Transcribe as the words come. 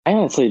I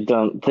honestly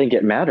don't think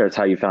it matters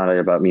how you found out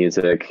about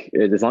music,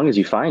 as long as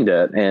you find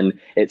it and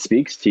it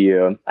speaks to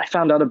you. I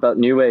found out about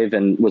New Wave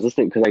and was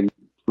listening because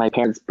my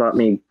parents bought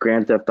me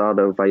Grand Theft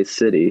Auto Vice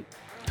City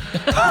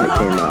when it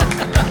came out.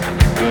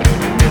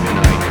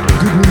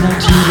 Good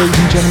night to you, ladies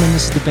and gentlemen.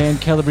 This is the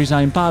band Calabrese.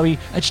 I'm Bobby.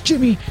 That's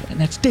Jimmy,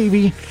 and that's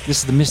Davey. This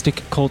is the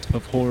Mystic Cult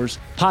of Horrors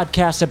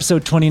podcast,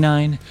 episode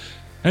 29.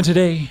 And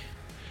today,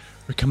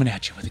 we're coming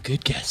at you with a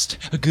good guest,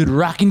 a good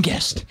rockin'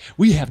 guest.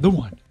 We have the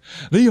one,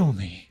 the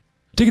only.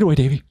 Take it away,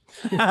 Davey.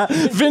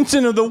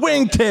 Vincent of the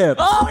Wingtip.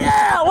 Oh,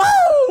 yeah! Woo!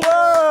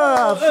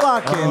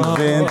 Fucking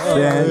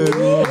Vincent.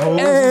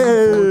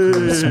 Hey.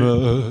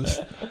 Christmas.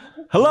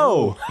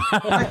 Hello.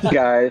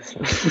 Guys.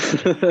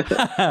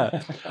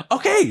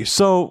 Okay,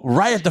 so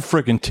right at the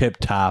freaking tip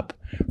top,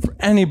 for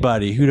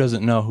anybody who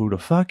doesn't know who the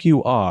fuck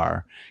you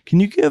are,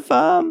 can you give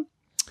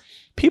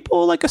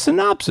people like a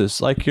synopsis,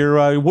 like your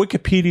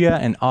Wikipedia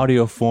and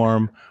audio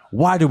form?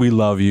 Why do we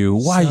love you?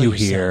 Why are you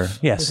here?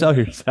 Yeah, sell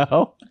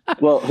yourself.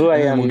 Well, who I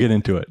am, We'll get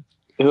into it.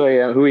 who I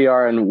am, who we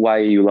are, and why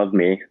you love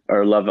me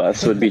or love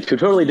us would be two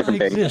totally different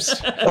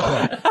things.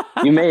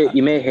 You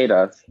may hate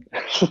us.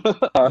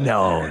 No.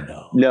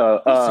 No,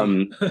 no.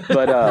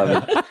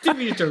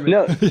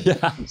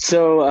 Yeah.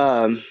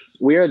 So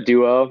we're a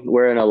duo.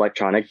 We're an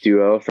electronic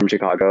duo from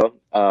Chicago.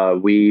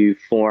 We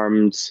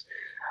formed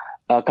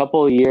a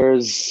couple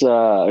years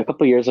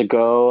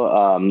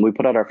ago. We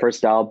put out our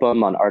first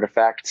album on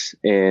Artifact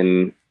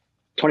in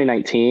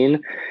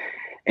 2019,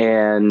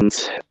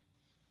 and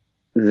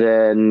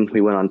then we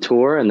went on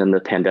tour, and then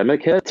the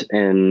pandemic hit,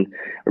 and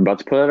we're about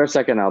to put out our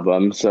second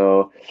album.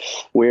 So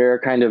we're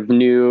kind of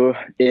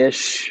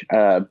new-ish.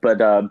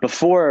 But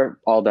before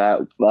all that,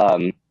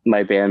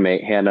 my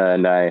bandmate Hannah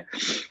and I,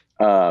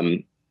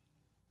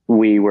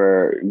 we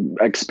were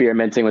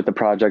experimenting with the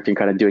project and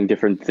kind of doing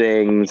different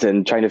things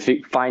and trying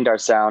to find our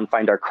sound,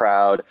 find our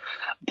crowd,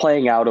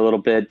 playing out a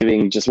little bit,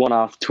 doing just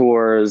one-off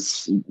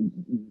tours,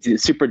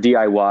 super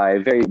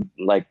DIY, very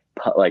like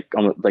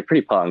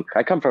pretty punk.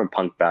 I come from a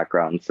punk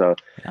background, so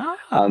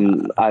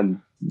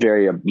I'm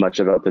very much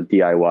about the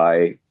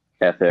DIY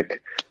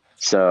ethic.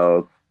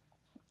 So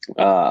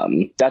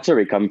that's where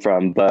we come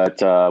from.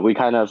 But we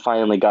kind of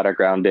finally got our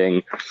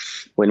grounding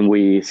when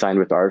we signed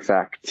with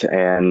Artifact,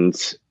 and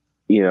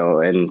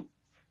and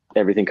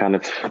everything kind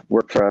of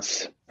worked for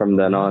us from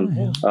then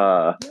on.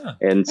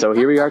 And so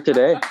here we are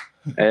today,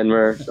 and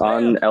we're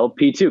on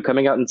LP2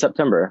 coming out in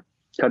September.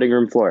 Cutting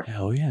Room Floor.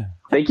 Hell yeah.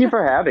 Thank you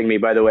for having me,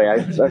 by the way.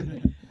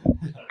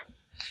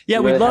 Yeah,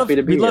 Really we love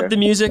here. the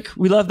music.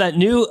 We love that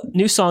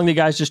new song the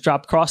guys just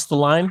dropped, Cross the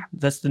Line.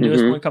 That's the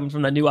newest one coming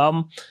from that new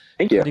album.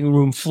 Thank you. Cutting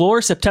Room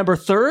Floor, September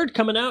 3rd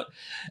coming out.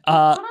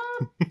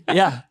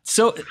 Yeah.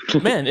 So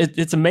man,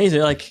 it's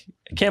amazing. Like,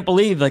 I can't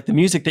believe like the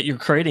music that you're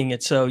creating.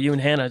 It's so you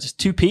and Hannah, just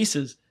two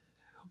pieces.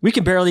 We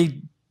can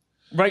barely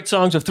write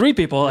songs with three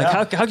people. Like,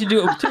 how can you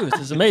do it with two?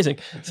 This is amazing.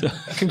 So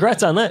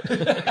congrats on that.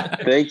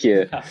 Thank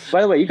you.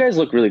 By the way, you guys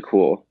look really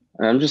cool.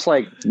 And I'm just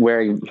like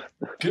wearing.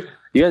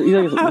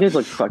 You guys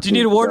look fucking. Do you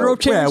need a wardrobe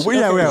change?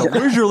 Yeah.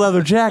 Where's your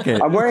leather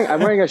jacket? I'm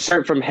wearing a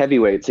shirt from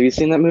Heavyweights. Have you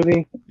seen that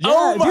movie?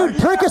 Yeah, dude,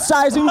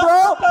 Percocizing,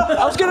 bro.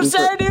 I was going to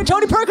say, dude,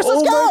 Tony Perkins,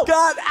 let's go. My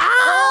god!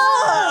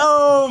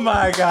 Oh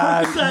my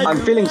god! I'm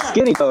feeling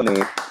skinny,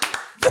 Tony.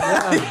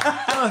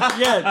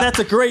 Yeah, that's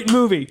a great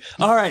movie.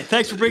 All right,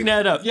 thanks for bringing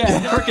that up.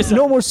 Yeah, Percocet.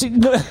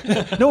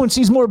 No one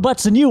sees more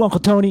butts than you, Uncle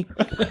Tony.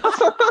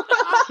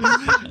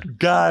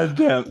 God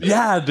damn.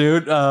 Yeah,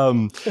 dude.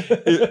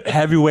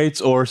 Heavyweights,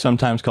 or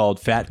sometimes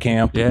called Fat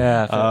Camp.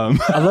 Yeah.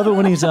 I love it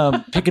when he's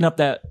picking up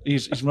that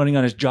he's running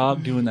on his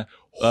jog doing that.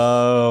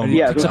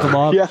 Yeah, Picks up the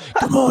log. yeah.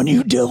 Come on,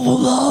 you devil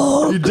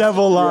log. You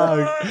devil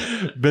log.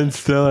 Ben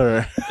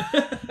Stiller.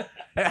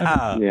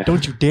 Yeah.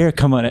 Don't you dare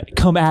come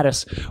at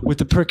us with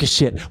the Perkins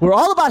shit. We're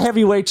all about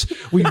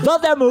heavyweights. We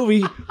love that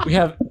movie. We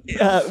have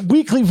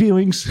weekly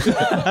viewings.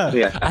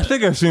 Yeah. I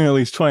think I've seen it at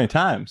least 20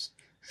 times.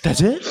 That's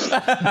it.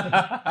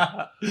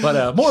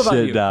 But more about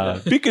you.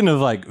 Speaking of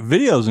like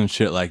videos and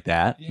shit like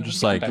that,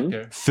 just like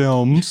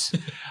films,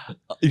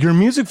 your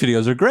music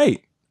videos are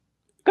great.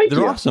 Thank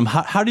They're you. awesome.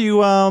 How do you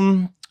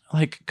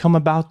like come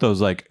about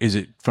those? Like, is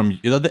it from?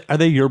 Are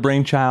they your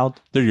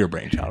brainchild? They're your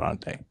brainchild,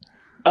 aren't they?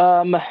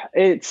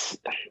 It's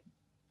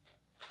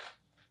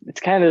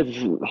kind of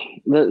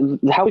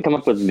how we come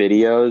up with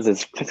videos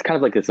is it's kind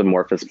of like this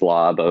amorphous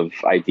blob of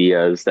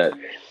ideas that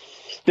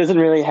doesn't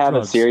really have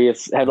a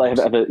serious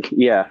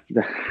yeah.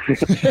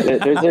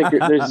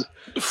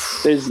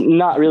 there's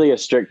not really a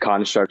strict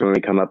construct when we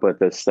come up with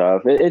this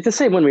stuff. It's the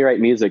same when we write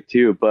music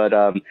too, but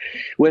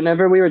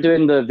whenever we were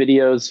doing the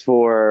videos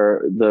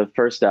for the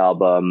first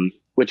album,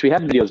 which we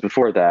had videos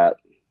before that,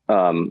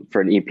 for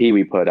an EP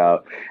we put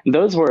out,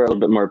 those were a little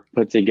bit more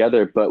put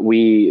together, but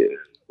we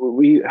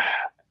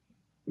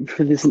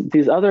for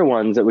these other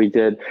ones that we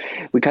did,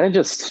 we kind of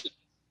just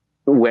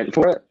went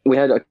for it. We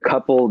had a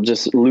couple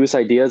just loose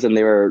ideas, and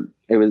it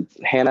was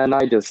Hannah and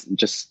I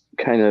just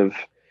kind of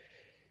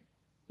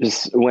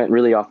just went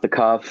really off the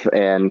cuff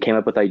and came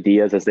up with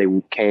ideas as they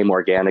came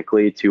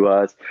organically to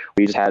us.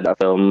 We just had a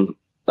film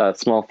a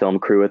small film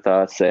crew with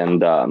us,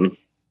 and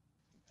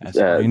That's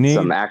all you need.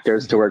 some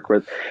actors to work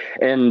with.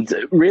 And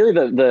really,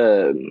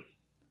 the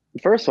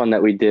first one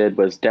that we did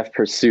was Death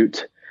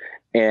Pursuit,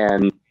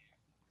 and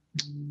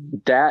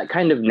that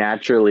kind of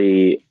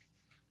naturally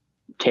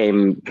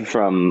came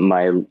from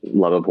my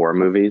love of horror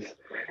movies.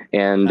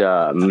 And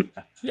so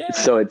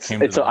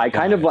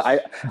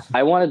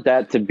I wanted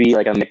that to be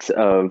like a mix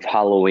of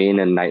Halloween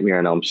and Nightmare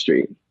on Elm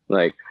Street.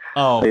 Like,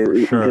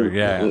 for sure,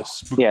 yeah.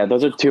 Yeah,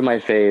 those are two of my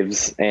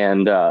faves,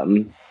 and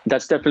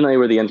that's definitely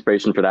where the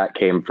inspiration for that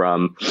came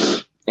from.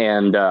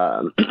 And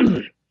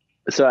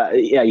so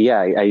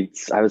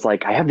I was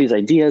like, I have these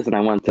ideas and I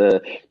want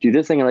to do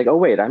this thing. And like, oh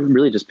wait, I'm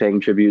really just paying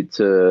tribute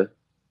to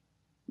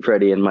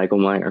Freddy and Michael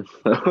Myers.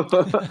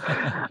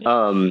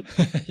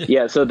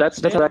 Yeah, so that's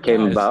how that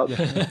came about.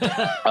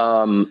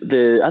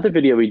 The other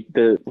video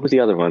what was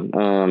the other one?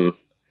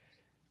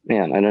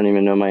 Man, I don't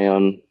even know my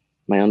own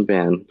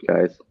band,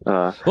 guys.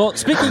 Well,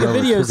 speaking of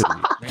videos,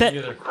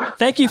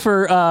 thank you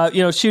for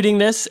shooting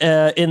this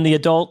in the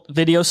adult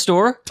video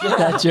store.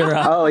 That you're,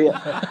 Oh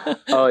yeah.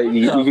 Oh,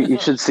 you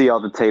should see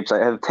all the tapes. I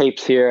have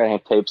tapes here. I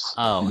have tapes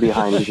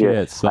behind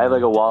here. Shit, I have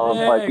like a wall of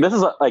I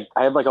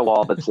have like a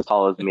wall that's as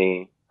tall as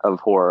me of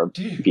horror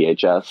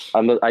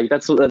VHS.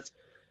 That's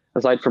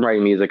aside from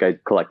writing music, I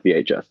collect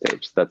VHS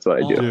tapes. That's what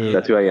I do. Dude.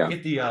 That's who I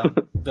am.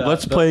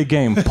 Let's play a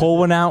game. Pull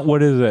one out.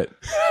 What is it?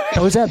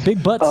 Oh, is that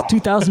Big Butts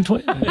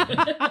 2020?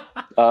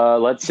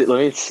 Let's see.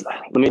 Let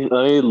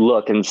me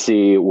look and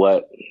see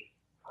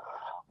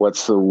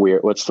what's the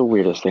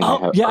weirdest thing I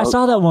have. Yeah, I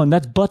saw that one.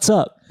 That's Butts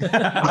Up.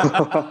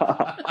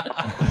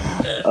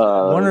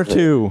 One or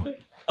two.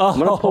 I'm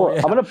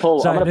gonna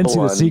pull. Sorry, I didn't see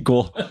the one.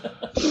 sequel.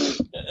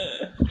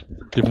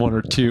 Did one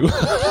or two.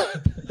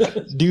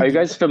 Are you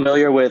guys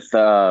familiar with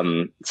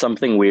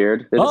Something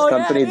Weird? There's this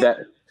company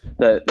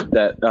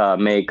that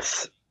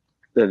makes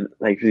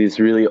like these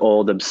really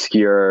old,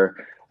 obscure,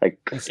 like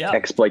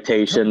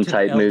exploitation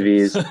type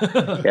movies.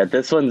 Yeah,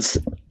 this one's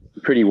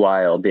pretty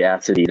wild. The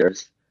Acid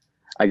Eaters.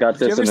 I got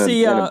this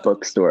in a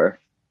bookstore.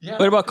 Yeah.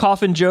 What about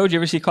Coffin Joe? Did you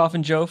ever see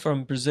Coffin Joe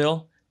from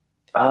Brazil?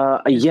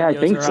 Yeah, I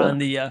think so.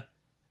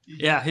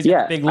 He's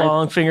got big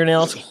long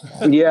fingernails.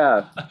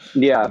 Yeah.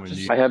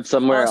 I have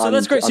somewhere. So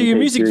that's great. So your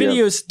music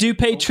videos do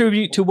pay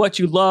tribute to what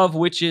you love,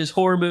 which is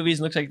horror movies,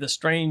 and looks like the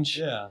strange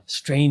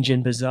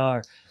and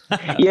bizarre.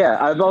 Yeah,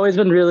 I've always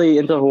been really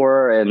into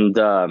horror, and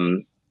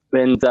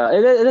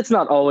it's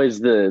not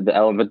always the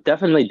element, but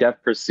definitely Death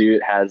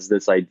Pursuit has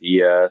this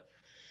idea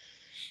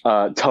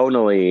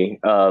tonally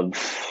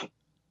of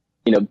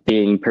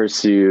being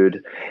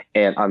pursued,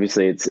 and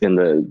obviously it's in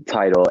the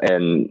title,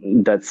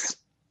 and that's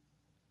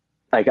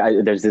like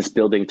there's this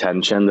building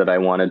tension that I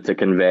wanted to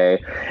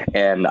convey,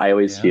 and I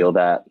always feel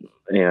that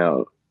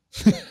and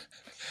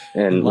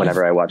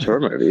whenever I watch horror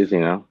movies,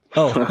 Dude,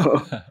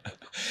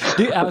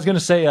 I was gonna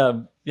say,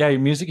 your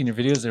music and your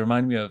videos, they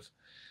remind me of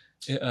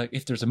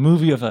if there's a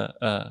movie of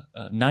a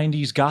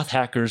 90s goth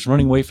hackers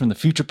running away from the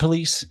future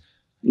police.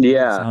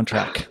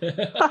 Soundtrack.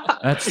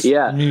 That's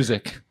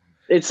music.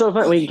 It's so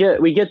fun. We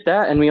get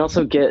that, and we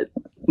also get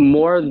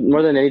more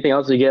than anything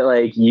else. We get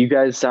like, you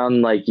guys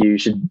sound like you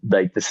should,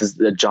 like, this is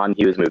a John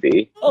Hughes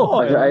movie.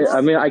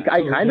 I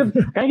kind of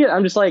get.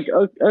 I'm just like,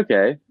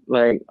 okay,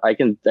 like I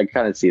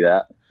kind of see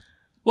that.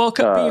 Well,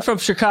 being from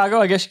Chicago,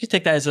 I guess you could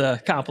take that as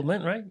a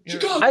compliment, right?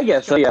 I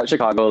guess so. Yeah,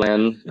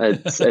 Chicagoland.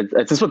 It's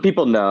just what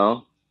people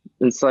know.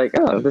 It's like,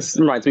 oh, this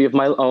reminds me of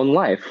my own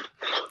life.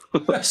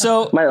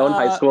 So my own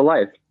high school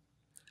life.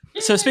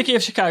 So speaking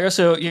of Chicago,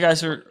 so you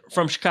guys are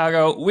from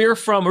Chicago. We're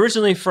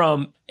originally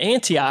from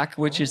Antioch,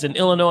 which is in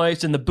Illinois.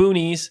 It's in the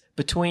boonies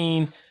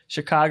between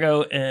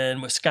Chicago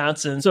and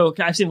Wisconsin. So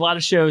I've seen a lot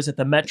of shows at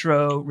the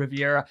Metro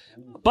Riviera.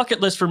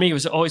 Bucket list for me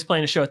was always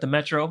playing a show at the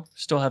Metro.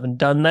 Still haven't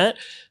done that.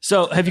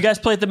 So have you guys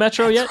played the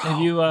Metro yet? Have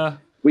you?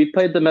 We've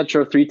played the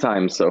Metro 3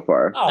 times so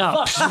far.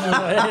 Oh,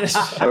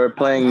 fuck. And we're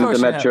playing the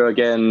Metro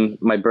again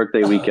my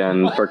birthday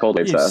weekend for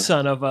Coldplay You Fest.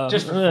 son of a...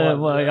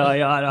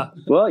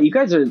 Well, you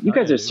guys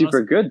are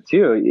super good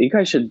too. You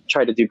guys should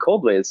try to do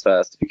Coldplay's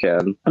Fest if you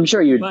can. I'm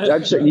sure you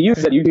guys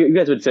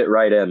would fit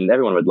right in.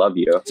 Everyone would love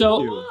you.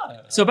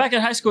 So back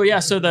in high school,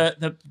 so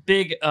the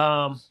big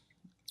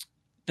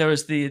there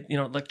was the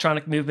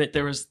electronic movement.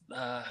 There was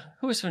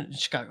who was from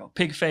Chicago?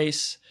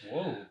 Pigface.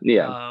 Whoa.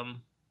 Yeah.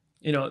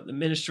 The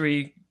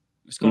Ministry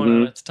was going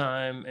on at the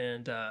time,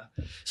 and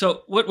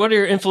so what are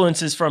your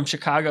influences from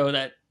Chicago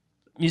that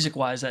music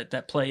wise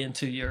that play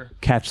into your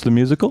Catch the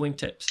Musical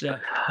wingtips? Yeah.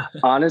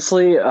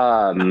 Honestly,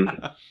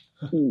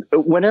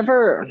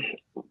 whenever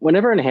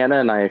Hannah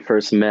and I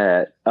first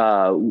met,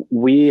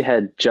 we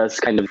had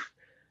just kind of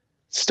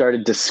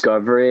started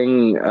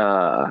discovering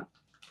all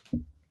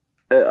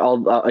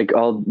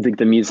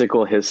the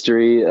musical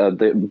history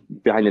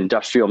behind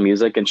industrial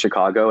music in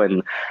Chicago,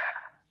 and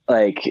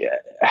like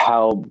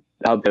how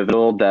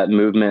pivotal that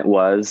movement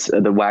was.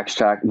 The Wax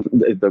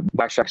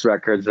Trax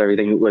records,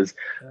 everything was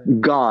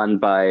gone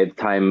by the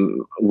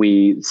time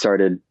we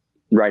started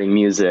writing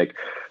music.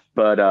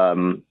 But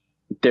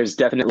there's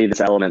definitely this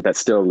element that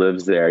still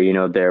lives there. You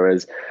know, there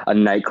was a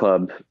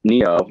nightclub,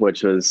 Neo,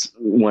 which was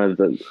one of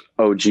the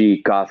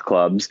OG goth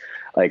clubs,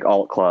 like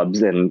alt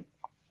clubs in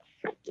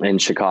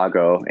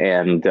Chicago,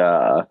 and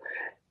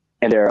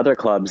there are other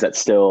clubs that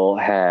still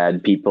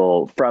had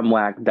people from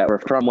Wax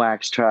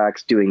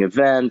Trax doing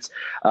events.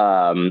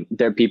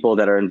 There are people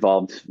that are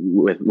involved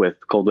with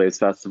Cold Waves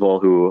Festival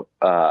who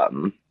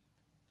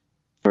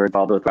were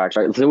involved with Wax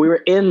Trax. So we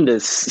were in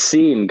this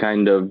scene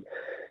kind of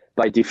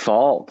by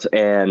default,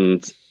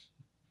 and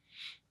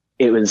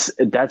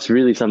that's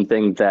really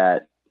something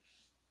that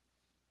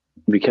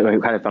we kind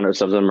of found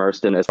ourselves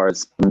immersed in as far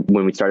as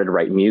when we started to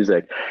write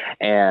music.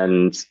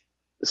 And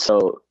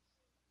so,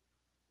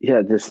 yeah,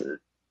 I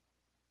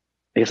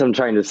guess I'm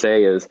trying to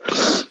say is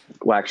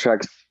Wax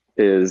Trax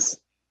is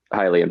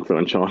highly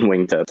influential on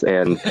Wingtips,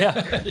 and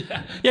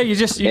you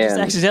just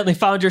accidentally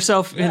found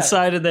yourself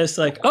inside of this,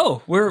 like,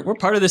 oh, we're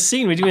part of this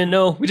scene. We didn't even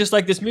know, we just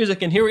like this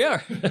music, and here we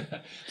are.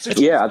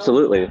 Yeah,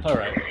 absolutely. All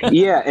right.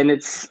 Yeah, and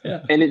it's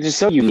just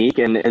so unique,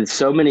 and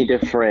so many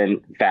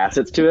different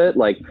facets to it.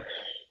 Like,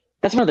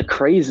 that's one of the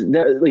crazy.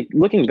 Like,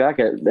 looking back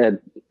at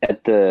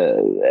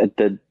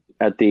the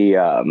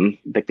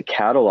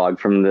catalog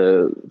from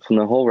the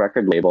whole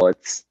record label,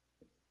 it's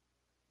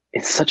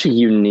such a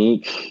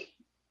unique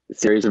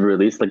series of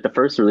release. Like, the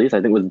first release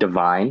I think was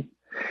Divine,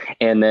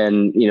 and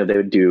then they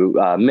would do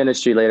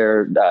Ministry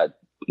later,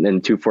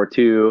 and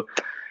 242,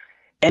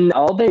 and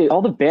all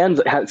the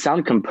bands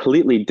sound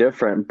completely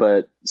different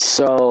but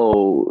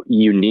so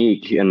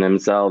unique in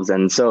themselves.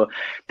 And so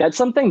that's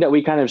something that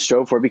we kind of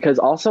strove for, because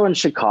also in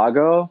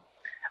Chicago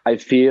I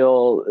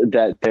feel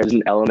that there's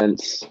an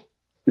element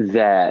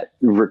that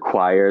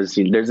requires,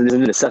 there's a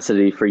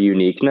necessity for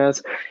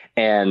uniqueness,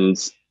 and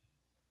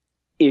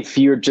if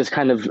you're just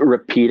kind of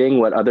repeating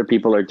what other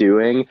people are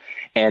doing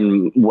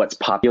and what's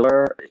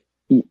popular,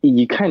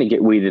 you kind of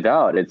get weeded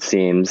out, it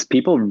seems.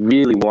 People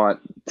really want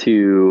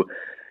to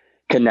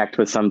connect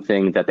with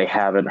something that they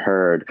haven't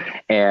heard,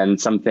 and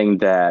something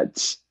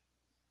that,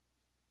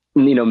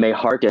 may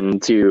hearken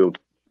to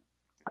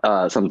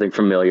something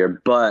familiar,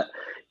 but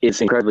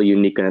it's incredibly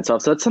unique in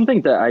itself. So it's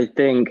something that I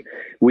think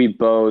we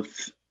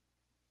both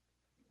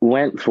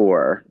went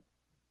for,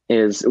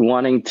 is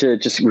wanting to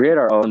just create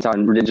our own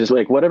sound, and just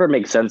like whatever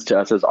makes sense to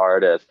us as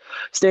artists,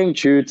 staying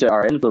true to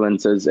our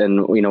influences and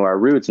our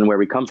roots and where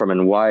we come from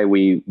and why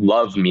we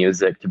love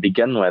music to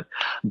begin with.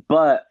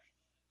 But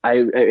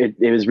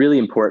it was really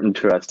important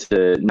to us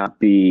to not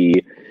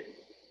be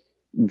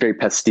very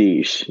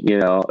pastiche,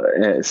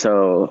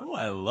 so. Oh,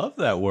 I love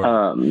that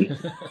word.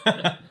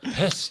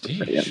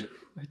 Pastiche. Yeah.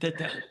 Write that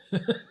down.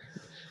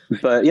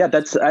 But yeah,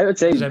 I would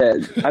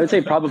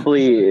say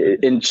probably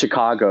in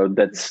Chicago,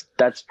 that's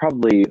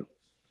probably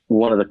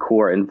one of the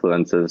core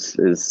influences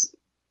is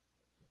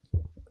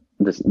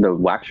the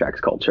Wax Trax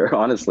culture.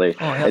 Honestly,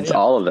 it's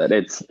all of it.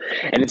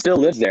 And it still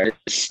lives there.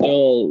 It's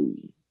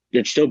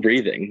still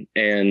breathing,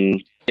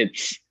 and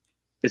it's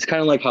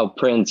kind of like how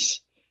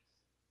Prince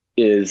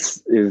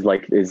is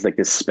like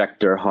this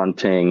specter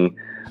haunting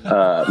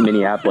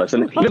Minneapolis,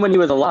 and even when he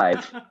was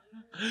alive.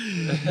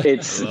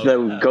 It's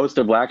the ghost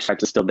of Wax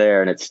Trax is still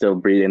there, and it's still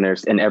breathing there,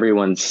 and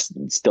everyone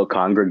still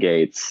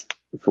congregates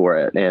for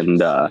it. And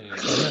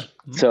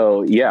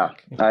so, yeah,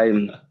 I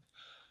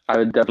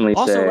would definitely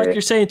also, say, like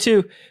you're saying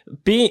too,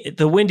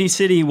 the Windy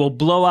City will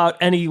blow out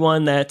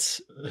anyone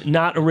that's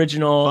not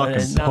original.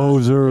 Fucking and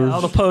posers.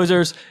 all the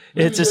posers.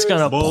 It's just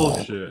gonna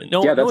bullshit.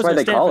 Yeah, that's why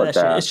they call it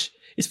that.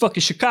 It's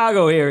fucking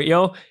Chicago here,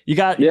 You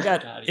got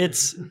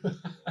it's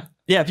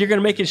if you're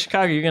gonna make it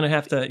Chicago, you're gonna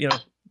have to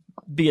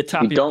be a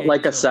top. You don't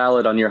like a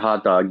salad on your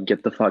hot dog,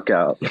 get the fuck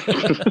out.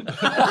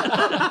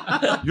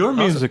 Your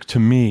music to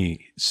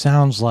me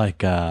sounds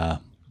like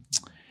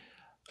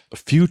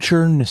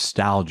future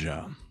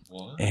nostalgia.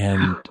 What?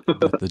 And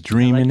the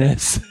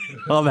dreaminess,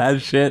 all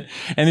that shit.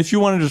 And if you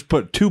want to just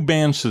put two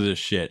bands to this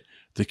shit,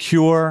 The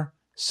Cure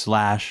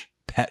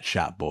 / Pet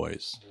Shop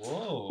Boys.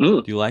 Whoa.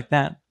 Do you like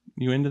that?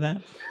 You into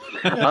that?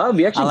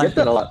 We actually get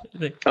that a lot.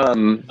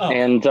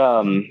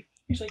 And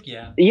he's like,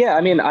 yeah. Yeah,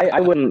 I mean,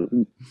 I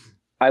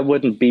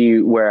wouldn't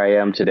be where I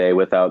am today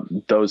without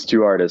those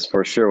two artists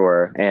for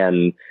sure.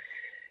 And,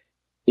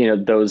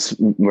 those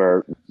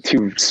were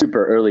two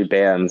super early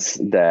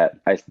bands that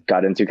I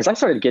got into, because I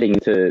started getting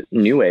into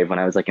new wave when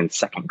I was like in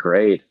second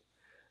grade.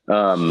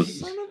 And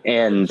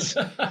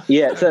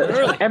yeah,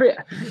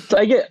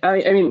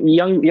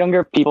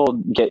 younger people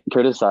get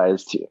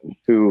criticized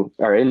who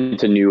are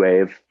into new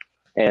wave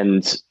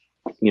and,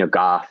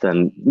 goth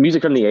and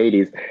music from the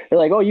 80s. They're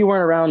like, oh, you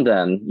weren't around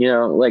then,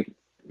 like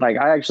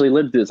I actually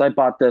lived this. I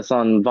bought this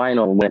on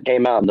vinyl when it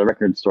came out in the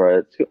record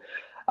store.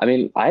 I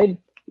mean, I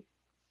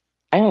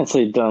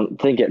honestly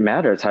don't think it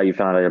matters how you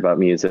found out about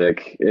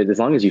music, as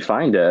long as you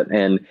find it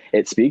and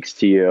it speaks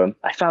to you.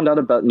 I found out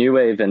about new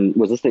wave and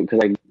was listening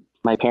because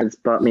my parents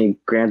bought me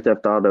Grand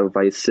Theft Auto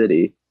Vice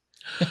City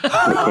when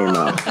it came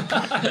out.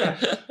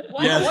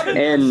 Yes.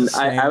 And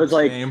I was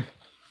like,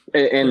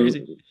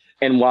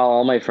 and while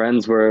all my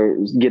friends were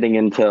getting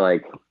into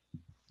like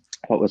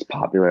what was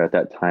popular at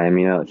that time,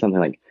 something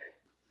like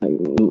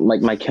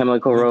like My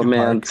Chemical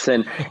Romance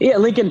and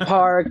Linkin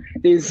Park,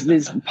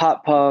 these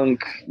pop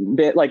punk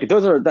bit, like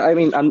those are, I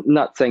mean, I'm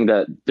not saying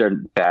that they're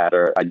bad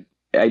or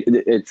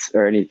it's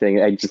or anything.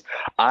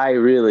 I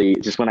really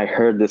just, when I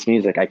heard this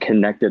music, I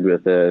connected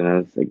with it and I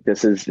was like,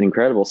 this is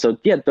incredible. So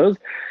yeah, those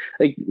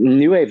like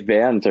new wave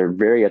bands are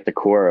very at the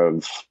core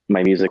of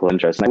my musical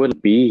interest. And I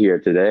wouldn't be here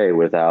today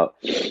without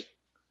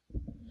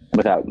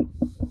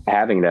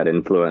having that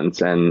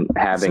influence and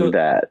having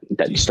that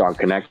strong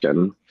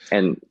connection.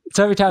 And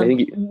so every time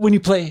when you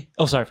play,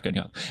 oh, sorry for cutting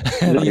you off.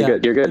 No, you're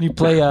good. When you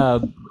play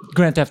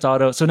Grand Theft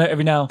Auto, so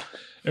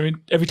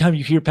every time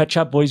you hear Pet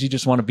Shop Boys, you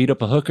just want to beat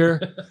up a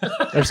hooker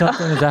or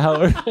something. Is that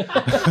how it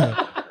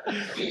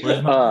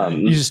works?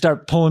 You just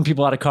start pulling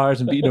people out of cars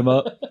and beating them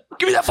up.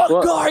 Give me that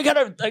fucking car! I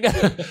gotta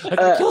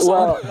kill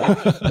someone.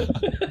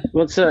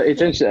 It's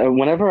interesting.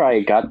 Whenever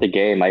I got the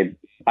game, I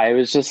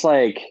was just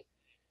like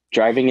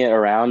driving it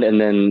around,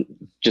 and then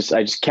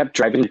I just kept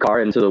driving the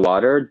car into the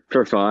water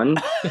for fun,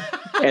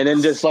 and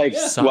then just like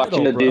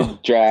watching the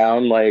dude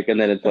drown, like, and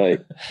then it's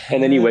like,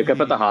 and then you wake up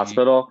at the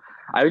hospital.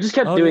 I just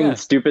kept doing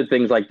stupid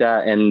things like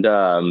that, and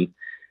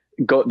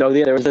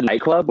there was a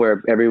nightclub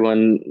where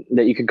everyone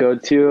that you could go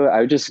to, I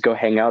would just go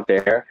hang out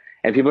there,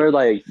 and people are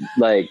like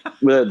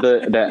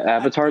the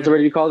avatars, or what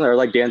do you call them, are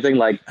like dancing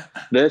like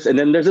this, and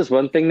then there's this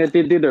one thing that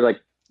they do, they're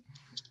like,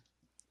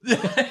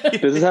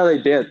 this is how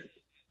they dance.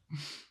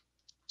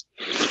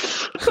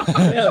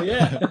 Hell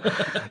yeah.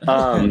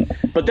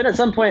 But then at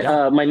some point,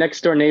 my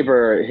next door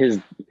neighbor, his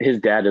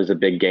dad was a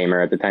big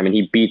gamer at the time, and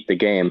he beat the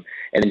game,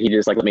 and then he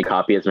just like let me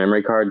copy his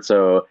memory card.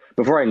 So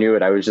before I knew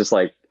it, I was just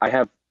like, I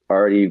have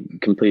already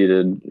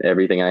completed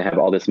everything. I have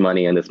all this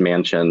money and this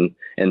mansion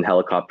and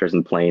helicopters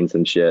and planes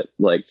and shit.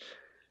 Like,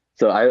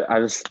 so I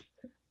was,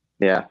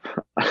 yeah,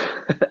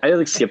 I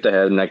like skipped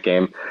ahead in that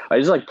game. I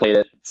just like played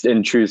it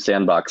in true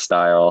sandbox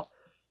style.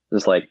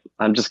 Just like,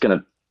 I'm just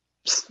gonna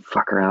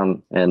fuck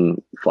around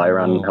and fly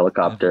around in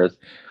helicopters.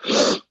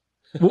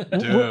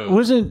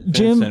 Wasn't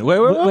Jim? Vincent. Wait,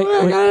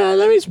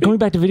 let me speak. Going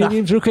back to video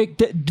games real quick.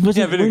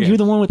 Weren't you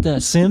the one with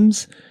the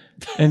Sims?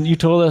 And you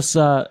told us,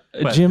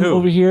 Jim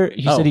over here,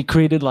 he said he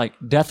created like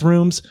death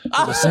rooms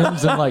for the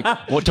Sims and like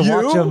what to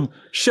watch them.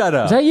 Shut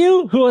up. Is that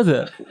you? Who was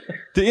it?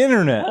 The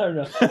internet. I don't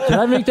know. Did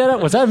I make that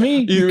up? Was that me?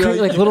 You create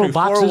like little create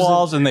boxes. 4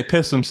 walls and they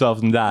piss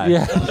themselves and die.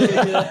 Yeah.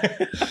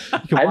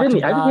 I've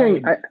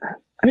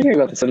been hearing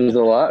about The Sims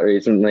a lot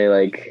recently.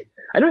 Like,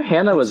 I know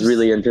Hannah was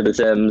really into The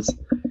Sims,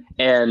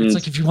 and it's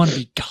like if you want to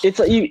be God. It's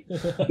like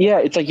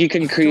it's like you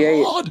can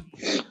create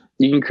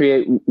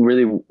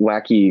really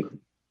wacky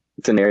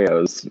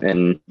scenarios.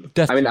 And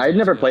I mean, I've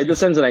never played The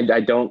Sims, and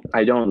I don't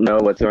know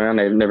what's going on.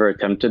 I've never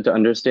attempted to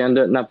understand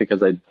it, not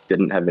because I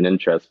didn't have an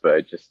interest, but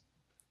I just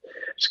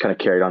kind of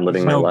carried on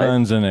living my life. No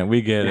guns in it.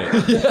 We get it.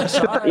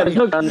 There's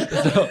no guns.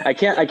 I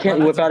can't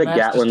whip out a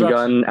Gatling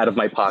gun out of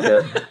my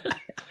pocket.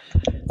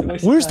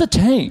 Where's the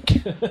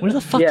tank? Where the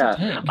fuck's the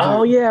tank?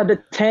 Oh yeah, the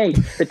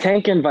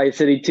tank in Vice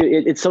City too.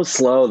 It's so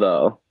slow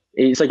though.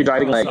 It's like you're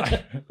driving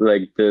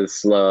like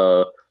this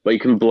slow, but you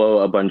can blow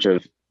a bunch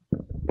of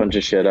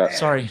shit up.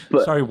 Sorry,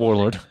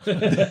 Warlord.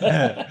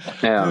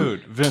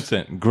 Dude,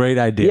 Vincent, great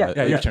idea.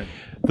 Yeah, your turn.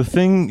 The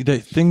thing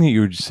that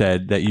you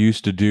said that you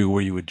used to do,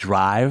 where you would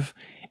drive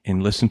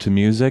and listen to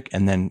music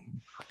and then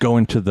go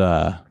into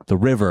the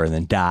river and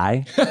then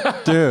die,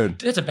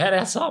 dude. It's a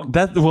badass song.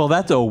 That's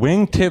a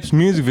Wingtips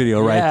music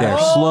video right there.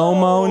 Slow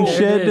mo and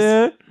shit,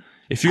 dude.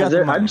 If you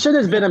I'm sure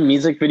there's been a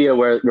music video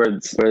where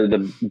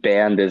the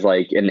band is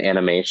like in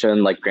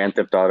animation, like Grand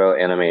Theft Auto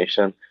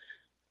animation.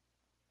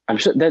 I'm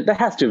sure that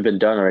has to have been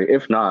done already.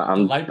 If not,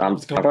 I'm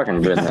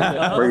fucking doing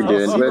that. We're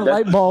doing a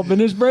light bulb in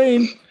his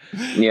brain.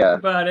 Yeah.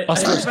 About it.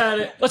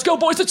 Let's go,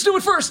 boys. Let's do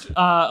it first.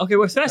 Okay,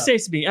 what's that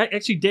says to me?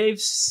 Actually,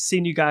 Dave's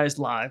seen you guys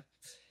live.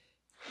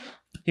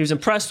 He was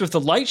impressed with the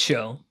light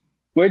show.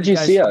 Where'd you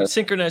see us?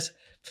 Synchronized.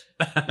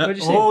 What'd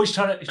you see? Oh, he's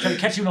trying to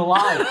catch you in a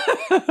lie.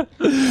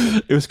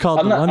 It was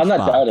called. I'm not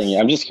doubting you.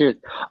 I'm just curious.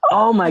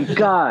 Oh my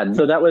god!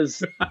 So that was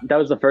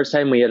the first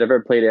time we had ever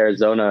played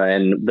Arizona,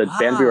 and the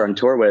band we were on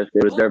tour with,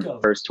 it was their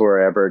first tour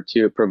ever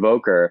too.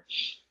 Provoker,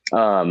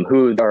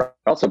 who are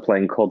also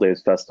playing Cold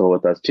Waves Festival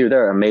with us too.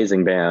 They're an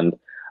amazing band.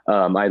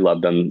 I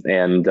love them,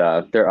 and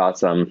they're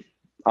awesome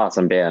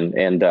band.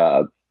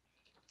 And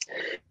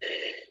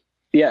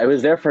yeah, it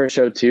was their first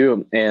show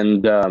too,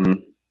 and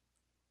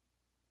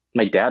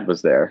my dad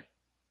was there.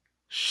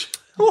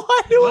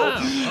 What?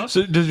 Wow.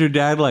 So does your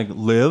dad like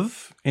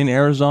live in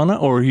Arizona,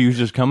 or he was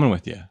just coming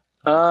with you?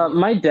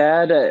 My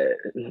dad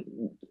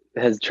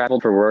has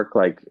traveled for work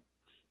like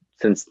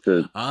since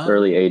the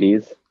early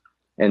 80s,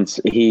 and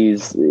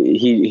he's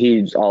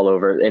all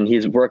over, and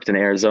he's worked in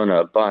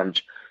Arizona a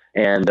bunch,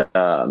 and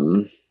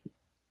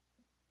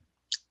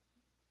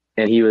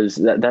he was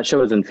that show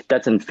was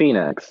that's in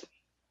Phoenix.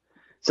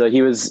 So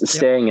he was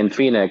staying in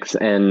Phoenix,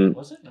 and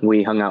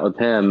we hung out with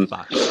him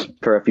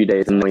for a few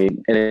days, and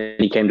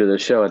he came to the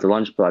show at the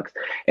Lunchbox.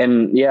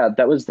 And yeah,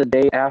 that was the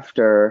day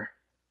after,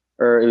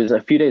 or it was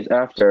a few days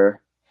after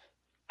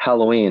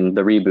Halloween,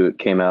 the reboot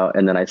came out,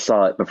 and then I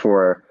saw it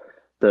before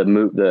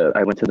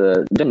I went to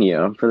the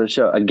venue for the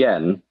show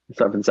again.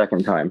 For the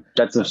second time.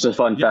 That's just a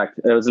fun fact.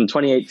 It was in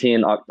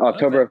 2018,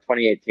 October of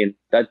 2018.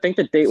 I think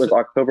the date was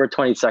October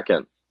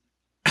 22nd.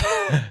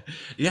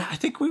 Yeah, I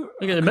think we were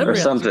Or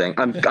something.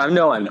 I'm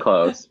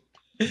close.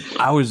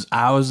 I was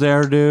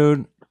there,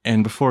 dude.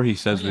 And before he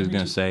says what he's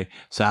going to say,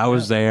 so I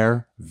was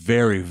there,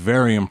 very,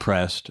 very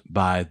impressed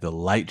by the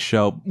light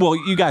show. Well,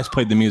 you guys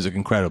played the music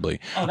incredibly,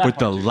 but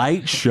the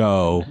light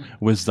show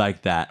was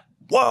like that.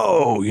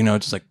 Whoa,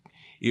 just like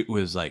it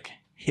was like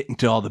hitting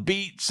to all the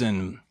beats,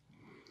 and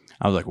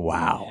I was like,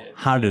 wow,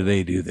 how do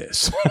they do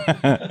this?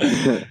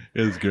 It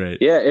was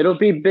great. Yeah, it'll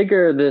be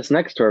bigger this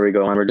next tour we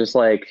go on. We're just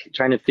like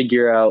trying to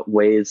figure out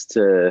ways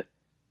to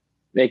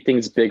make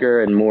things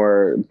bigger and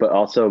more, but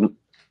also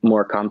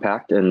more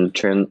compact and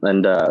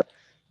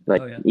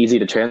easy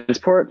to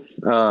transport.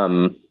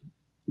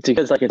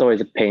 Because like it's always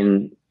a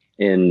pain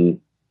in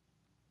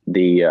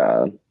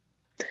the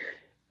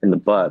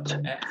butt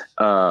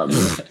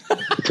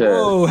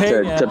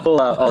to pull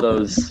out all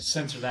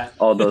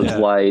those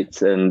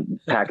lights and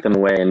pack them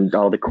away and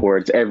all the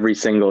cords every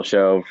single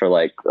show for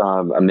like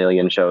a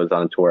million shows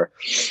on tour.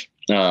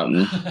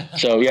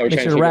 So yeah, we're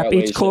trying to wrap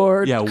each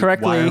cord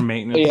correctly. Wire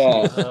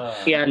maintenance.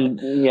 And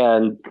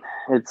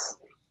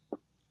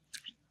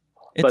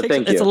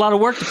it's a lot of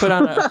work to put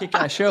on a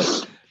kick-ass show.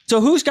 So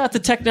who knows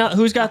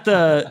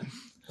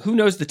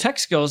the tech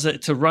skills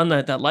to run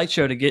that light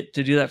show to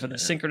do that for the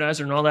synchronizer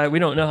and all that? We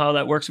don't know how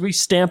that works. We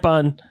stamp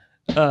on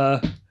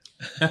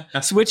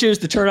switches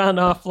to turn on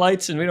and off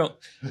lights, and we don't.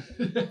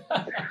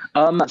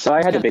 So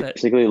I had to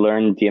basically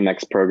learn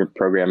DMX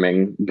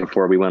programming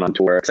before we went on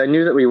tour, because I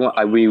knew that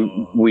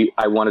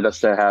I wanted us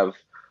to have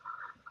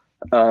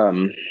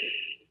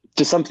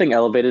just something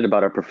elevated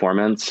about our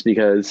performance,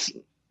 because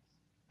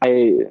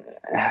I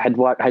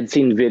had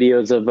seen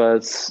videos of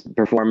us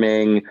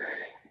performing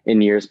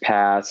in years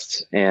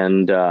past,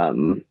 and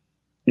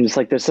just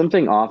like there's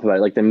something off about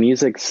it. Like the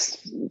music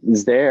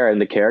is there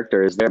and the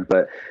character is there,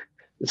 but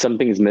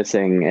something's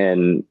missing,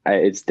 and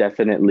it's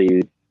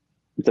definitely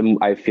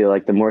I feel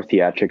like the more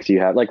theatrics you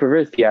have, like we're a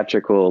very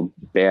theatrical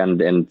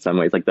band in some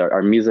ways. Like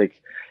our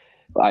music,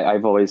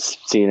 I've always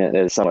seen it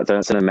as somewhat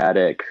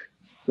cinematic.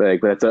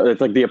 Like that's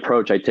like the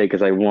approach I take,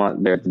 is I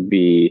want there to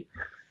be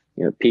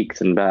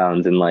peaks and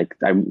bounds, and like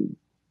I'm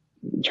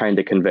trying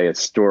to convey a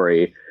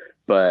story,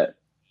 but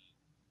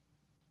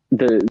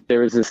there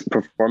was this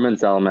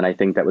performance element I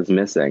think that was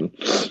missing,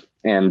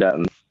 and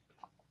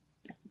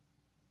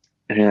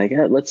like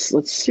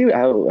let's see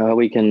how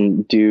we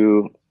can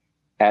do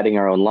adding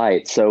our own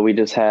lights. So we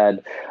just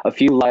had a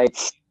few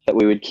lights that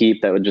we would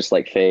keep that would just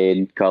like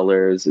fade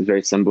colors. It's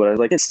very simple. I was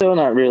like, it's still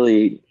not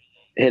really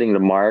hitting the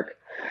mark.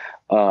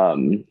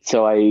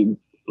 So I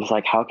was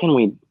like, how can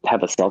we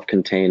have a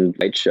self-contained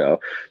light show?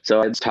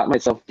 So I just taught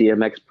myself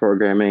DMX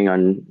programming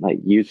on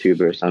like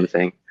YouTube or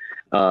something.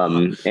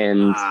 And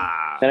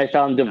then I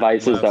found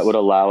devices that would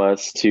allow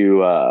us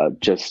to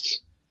just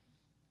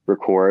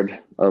record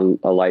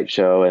a light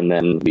show, and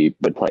then we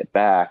would play it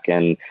back,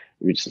 and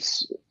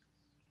it's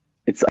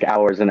like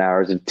hours and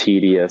hours of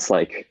tedious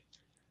like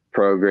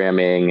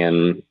programming,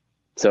 and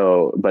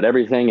so but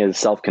everything is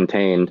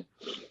self-contained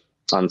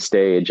on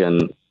stage,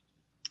 and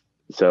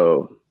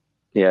so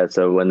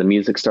when the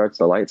music starts,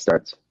 the light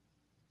starts.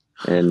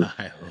 And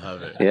I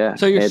love it. Yeah.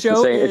 So your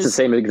show it's the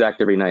same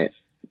exact every night.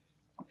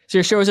 So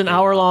your show is an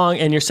hour long,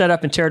 and your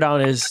setup and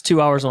teardown is 2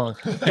 hours long.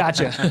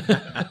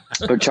 Gotcha.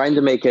 We're trying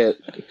to make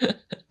it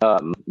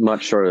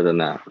much shorter than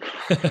that.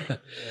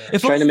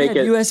 If trying to make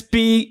it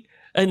USB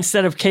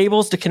instead of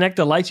cables to connect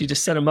the lights, you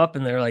just set them up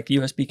and they're like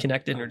USB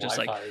connected, or just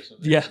like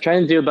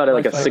Trying to do about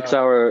like a 6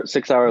 hour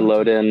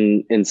load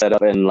in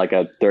setup and like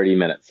a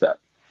 30-minute set.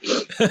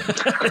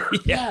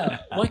 Yeah.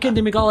 Why can't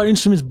they make all our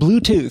instruments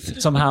Bluetooth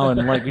somehow,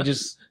 and like we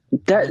just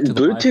that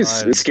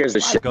Bluetooth scares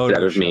the shit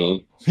out of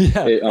me.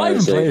 Yeah. Why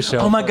even play a show?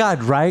 Oh my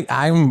god, right?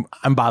 I'm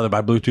bothered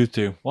by Bluetooth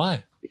too.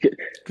 Why?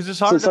 Because it's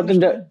hard. So something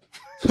that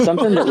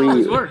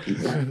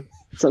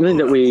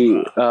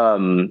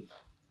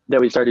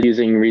we started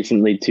using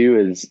recently too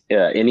is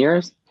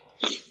in-ears,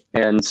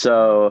 and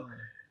so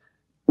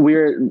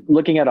we're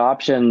looking at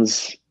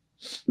options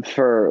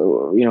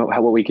for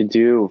what we could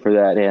do for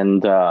that,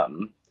 and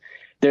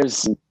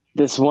there's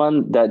this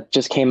one that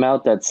just came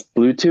out that's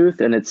Bluetooth,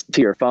 and it's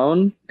to your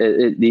phone.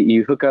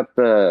 You hook up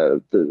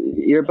the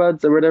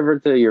earbuds or whatever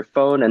to your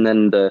phone, and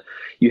then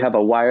you have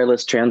a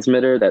wireless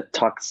transmitter that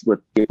talks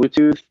with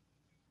Bluetooth,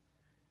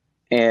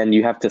 and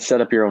you have to set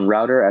up your own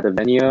router at a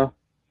venue.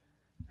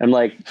 I'm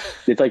like,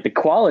 it's like the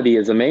quality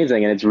is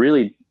amazing, and it's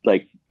really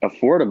like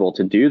affordable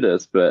to do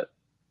this, but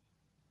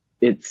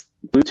it's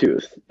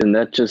Bluetooth, and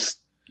that just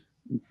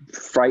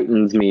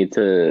frightens me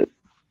to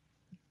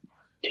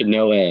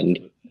no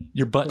end.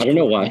 Your butt. I don't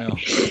know why.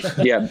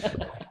 Yeah.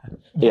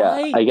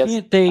 Why I guess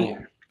can't they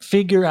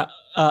figure out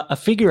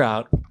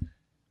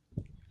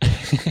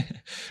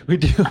we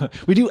do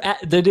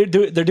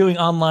they're doing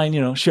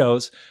online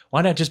shows.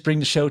 Why not just bring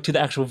the show to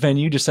the actual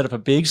venue, just set up a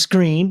big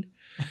screen,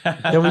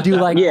 then we do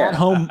like at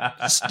home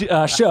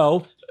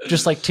show,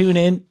 just like tune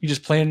in, you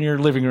just play in your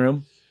living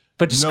room,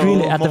 but to screen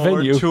it at the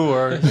venue.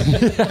 Tour.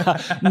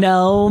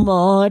 No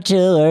more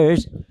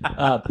tours.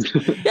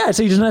 Yeah,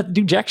 so you just have to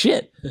do jack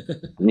shit.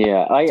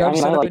 Yeah, I It's all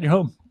mean, set I up like in your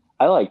home.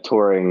 I like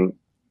touring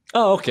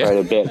Oh, okay. quite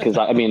a bit because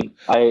I mean,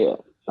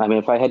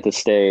 if I had to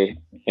stay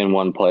in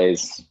one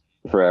place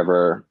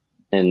forever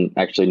and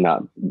actually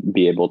not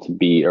be able to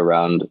be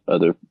around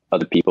other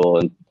people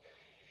and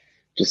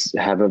just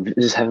have a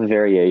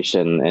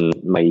variation in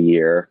my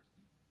year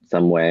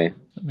some way,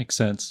 That makes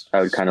sense.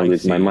 I would kind of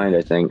lose my mind,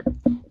 I think.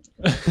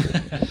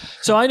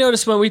 So I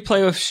noticed when we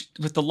play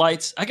with the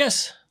lights, I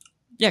guess,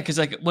 yeah, because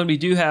like when we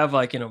do have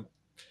like, you know,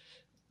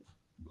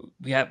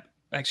 we have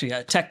actually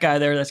a tech guy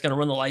there that's going to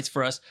run the lights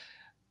for us.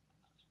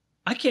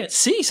 I can't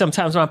see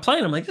sometimes when I'm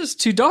playing. I'm like, this is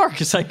too dark.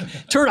 It's like,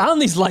 turn on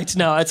these lights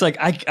now. It's like,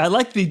 I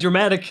like the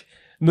dramatic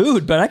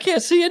mood, but I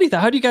can't see anything.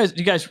 How do you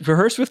guys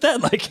rehearse with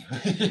that?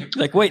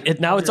 Like wait,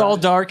 now it's all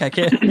dark. I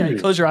can't. Yeah, you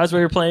close your eyes while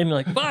you're playing. You're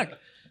like, fuck.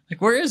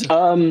 Like, where is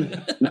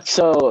it?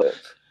 So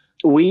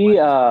we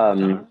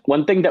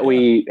one thing that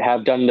we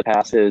have done in the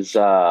past is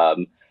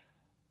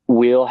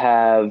we'll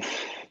have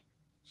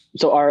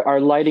our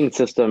lighting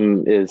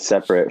system is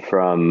separate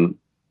from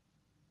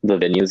the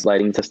venue's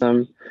lighting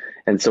system,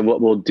 and so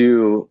what we'll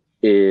do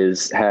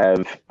is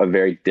have a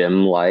very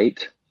dim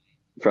light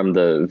from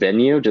the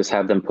venue, just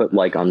have them put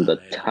like on the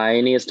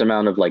tiniest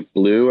amount of like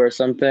blue or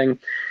something,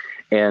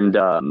 and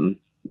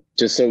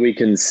just so we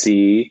can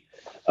see.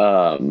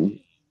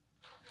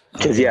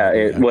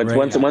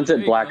 Because once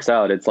it blacks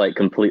out, it's like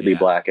completely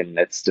black, and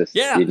it's just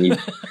Yeah.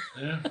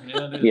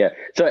 Yeah.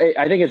 So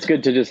I think it's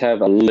good to just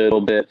have a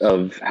little bit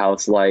of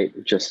house light,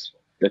 just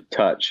a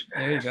touch.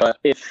 There you go. But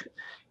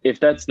if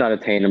that's not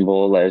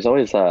attainable, there's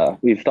always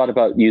we've thought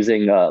about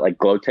using like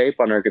glow tape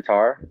on our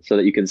guitar so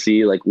that you can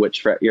see like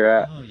which fret you're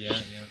at. Oh, yeah.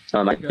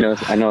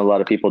 I know a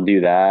lot of people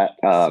do that.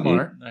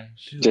 Smart.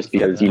 Just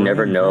because you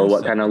never know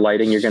what kind of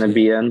lighting you're going to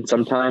be in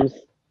sometimes.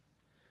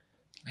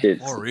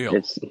 It's For real.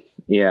 It's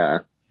yeah.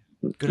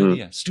 Good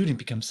idea. Student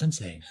becomes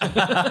sensei.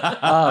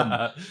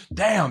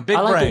 Damn, big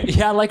I like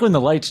brain. I like when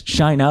the lights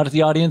shine out at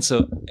the audience,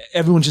 so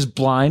everyone's just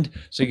blind,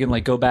 so you can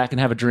like go back and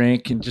have a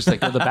drink and just like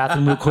go to the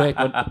bathroom real quick.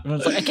 When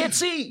everyone's like, I can't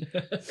see.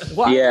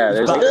 Why? Yeah,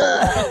 there's like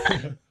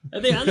Are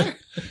they on there?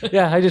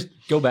 Yeah, I just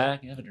go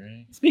back and have a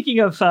drink. Speaking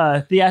of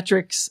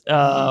theatrics,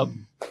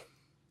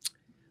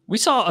 we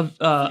saw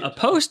a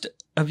post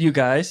of you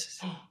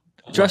guys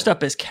dressed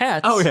up as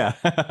cats. Oh yeah,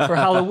 for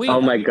Halloween.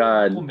 oh my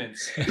god.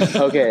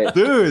 Okay,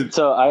 dude.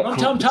 so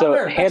Tom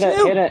Tucker,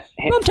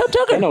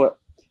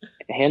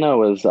 Hannah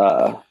was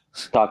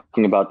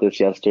talking about this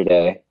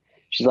yesterday.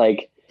 She's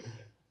like,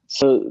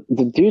 so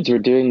the dudes were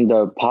doing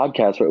the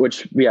podcast,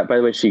 which by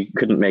the way, she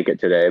couldn't make it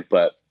today,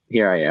 but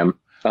here I am.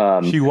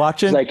 She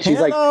watching? She's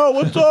like, Hannah,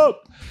 what's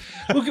up?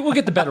 We'll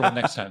get the better one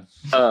next time.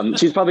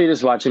 she's probably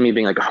just watching me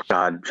being like, oh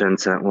God,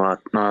 Vincent, what?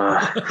 No,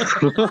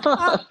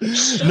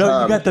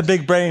 you got the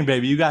big brain,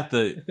 baby. You're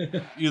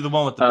the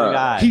one with the big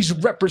eye. He's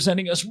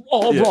representing us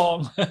all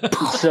wrong.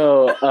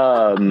 So,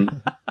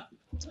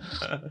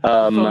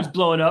 Phone's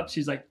blowing up.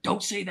 She's like,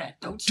 "Don't say that.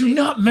 Don't say Do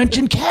not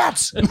mention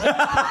cats. no,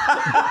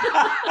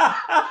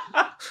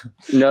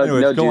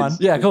 Anyways, go dudes. on.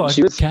 Yeah, go on.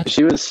 Cats.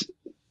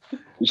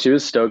 She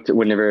was stoked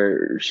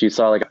whenever she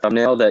saw like a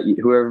thumbnail that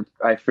whoever,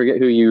 I forget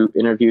who you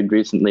interviewed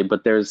recently,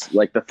 but there's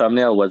like the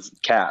thumbnail was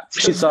cats.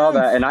 She saw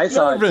that and I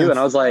saw it too, and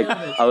I was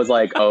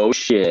like, oh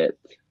shit.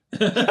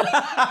 All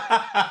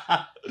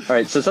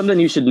right, so something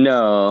you should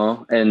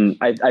know, and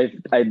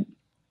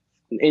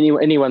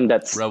anyone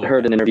that's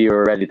heard an interview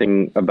or read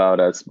anything about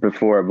us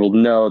before will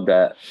know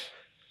that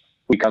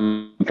we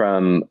come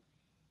from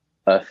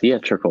a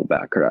theatrical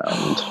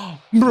background.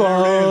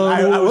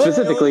 Bro,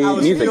 Specifically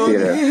music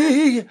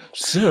theater.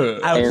 Sir,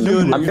 And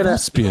I'm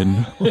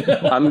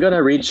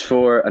gonna reach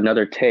for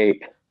another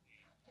tape,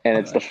 and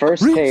it's the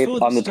first tape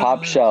on the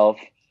top shelf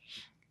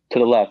to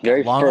the left,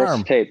 very Long first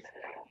arm. tape.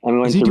 I'm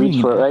going to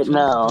reach for it right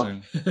now.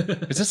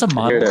 Is this a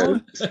Here it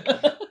monologue? is.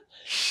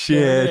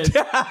 Shit.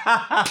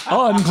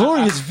 Oh, and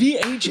Glorious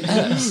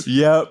VHS.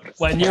 Yep.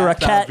 When you're a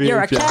cat,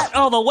 you're a cat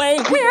all the way.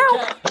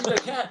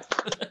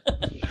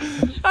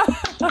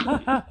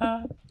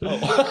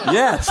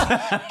 Yes.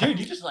 Dude,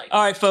 you just like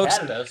All right, folks.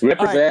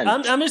 Represent. All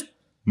right, I'm just.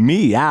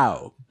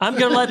 Meow. I'm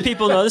gonna let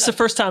people know this is the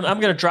first time I'm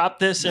gonna drop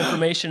this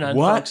information on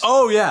What? folks.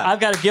 Oh yeah. I've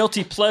got a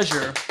guilty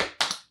pleasure.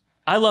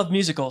 I love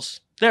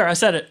musicals. There, I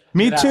said it.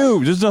 Me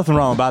too. There's nothing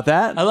wrong about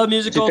that. I love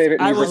musicals. favorite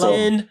I was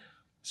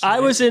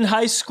musical? in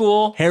high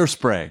school.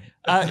 Hairspray.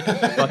 I,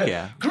 Fuck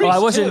yeah. well, I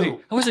was in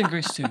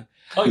Grease too.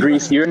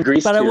 Grease, you're in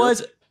Grease But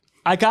too.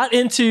 I got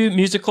into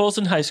musicals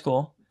in high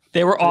school.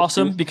 They were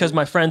awesome because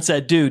my friend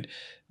said, dude,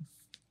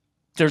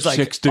 there's like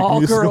Chicks dig all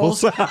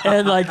musicals. girls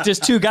and like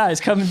just two guys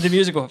coming to the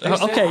musical.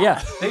 Okay,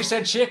 yeah. They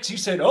said chicks. You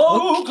said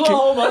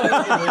Oklahoma.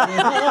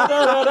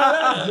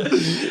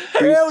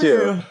 Grease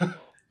too.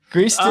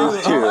 Grease too.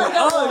 Too.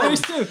 Oh,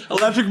 Grease too.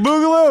 Electric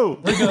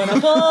Boogaloo. We're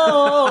gonna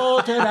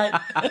fall tonight.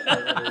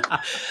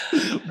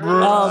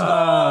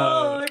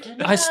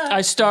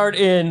 I starred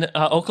in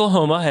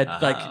Oklahoma. Had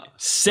like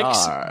six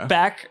star.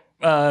 back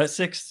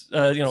six,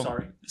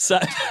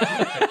 side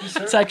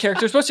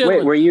characters. What's the other Wait,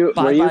 one? were you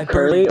Bye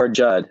Curly or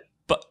Judd?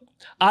 But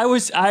I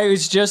was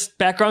just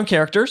background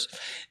characters.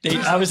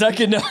 I was like,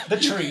 no. The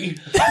tree.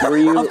 Were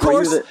you?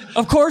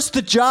 Of course,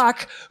 the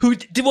jock who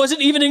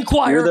wasn't even in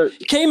choir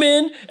came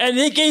in and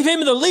they gave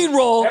him the lead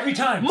role Every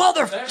time.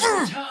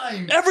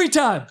 Every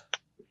time.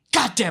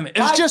 God damn it!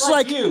 It was just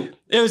like you.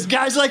 It was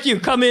guys like you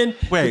come in.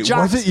 Wait,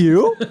 jocks. was it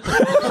you?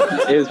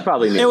 It was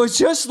probably me. It was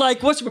just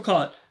like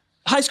whatchamacallit?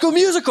 High School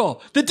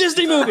Musical, the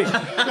Disney movie. It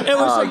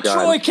was like God.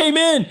 Troy came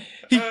in.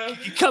 He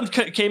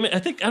came in. I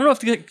don't know if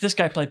this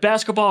guy played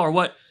basketball or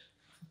what.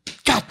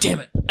 God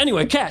damn it.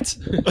 Anyway, Cats.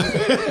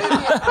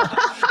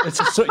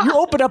 So you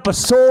opened up a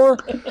sore.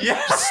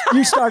 Yes.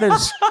 You started.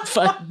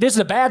 This is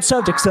a bad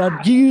subject,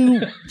 son.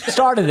 You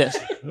started this.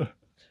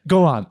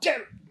 Go on. Okay.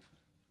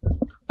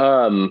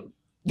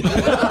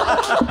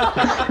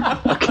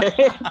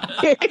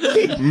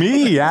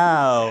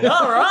 Meow.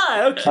 All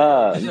right.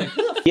 Okay.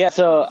 Yeah.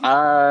 So,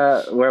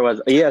 where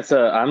was? Yeah.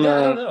 So I'm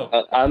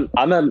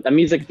a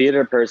music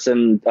theater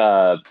person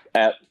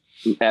at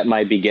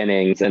my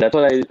beginnings, and that's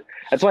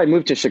why I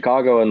moved to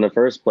Chicago in the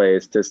first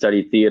place to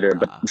study theater.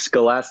 But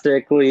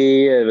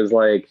scholastically, it was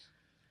like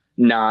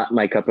not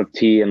my cup of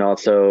tea, and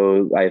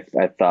also I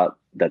thought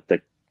that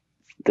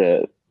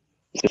the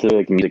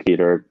specific music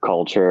theater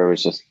culture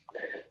was just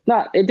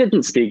it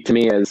didn't speak to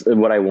me as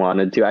what I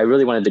wanted to. I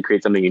really wanted to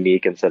create something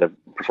unique instead of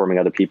performing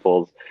other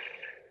people's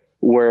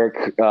work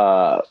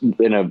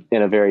in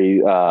a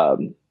very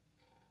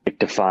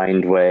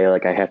defined way.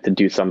 Like I have to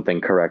do something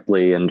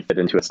correctly and fit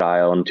into a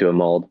style, into a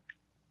mold.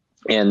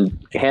 And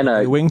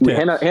Hannah's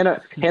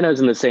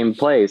in the same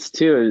place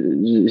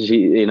too.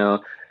 She,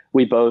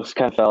 we both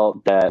kind of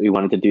felt that we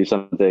wanted to do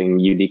something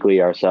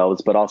uniquely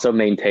ourselves, but also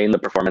maintain the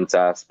performance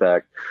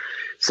aspect.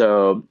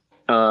 So,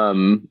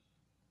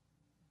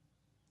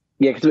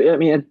 yeah,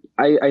 because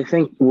I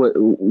think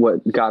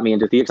what got me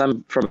into theater, 'cause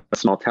I'm from a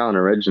small town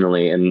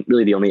originally, and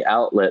really the only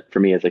outlet for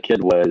me as a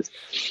kid was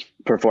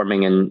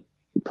performing in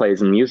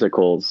plays and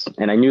musicals.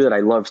 And I knew that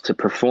I loved to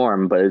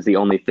perform, but it was the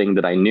only thing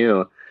that I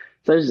knew.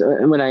 So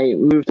when I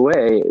moved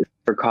away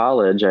for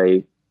college,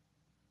 I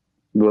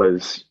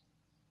was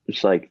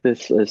just like,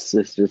 this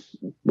is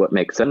what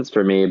makes sense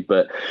for me.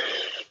 But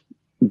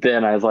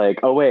then I was like,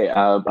 oh wait,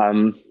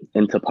 I'm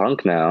into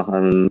punk now.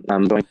 I'm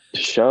going to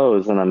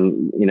shows,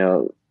 and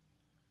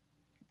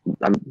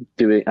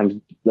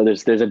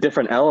there's a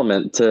different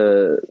element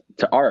to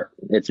art.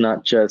 It's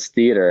not just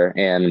theater.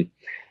 And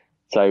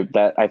so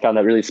I found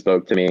that really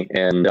spoke to me.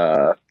 And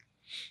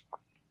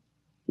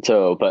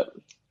but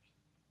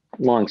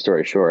long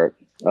story short,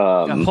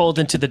 got pulled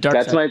into the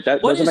dark side.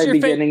 Those are my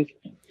beginning.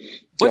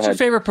 What's your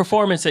favorite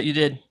performance that you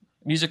did?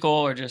 Musical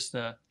or just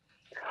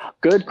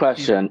Good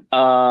question.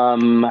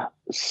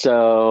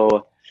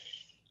 So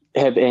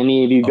have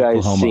any of you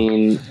guys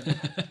seen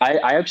I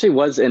actually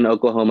was in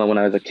Oklahoma when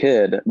I was a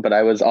kid, but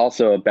I was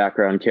also a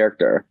background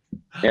character.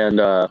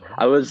 And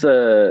I was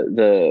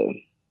the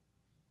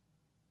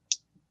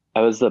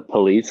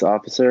police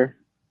officer,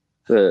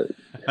 the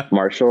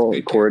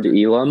Marshal Cord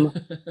Elam,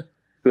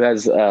 who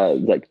has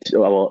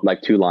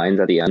two lines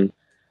at the end.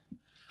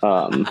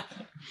 And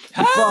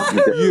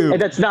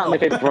that's not my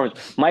favorite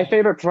performance. My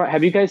favorite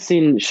have you guys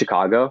seen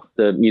Chicago,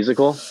 the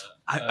musical?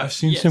 I've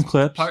seen some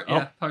clips.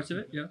 Parts of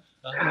it, yeah.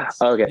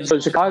 Okay, so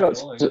Chicago,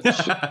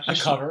 a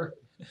cover.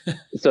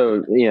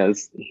 So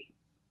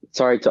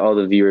sorry to all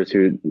the viewers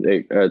who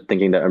are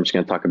thinking that I'm just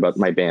going to talk about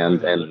my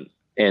band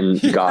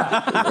and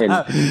goth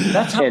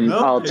and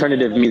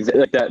alternative music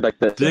like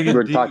that.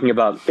 We're talking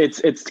about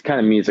it's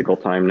kind of musical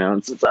time now.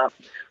 We're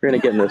going to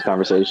get in this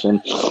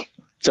conversation.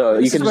 So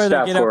you can just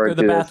fast forward to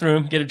the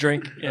bathroom, get a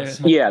drink.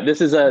 Yeah, this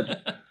is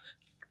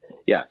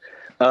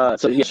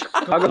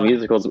Chicago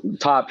musicals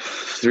top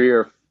 3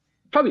 or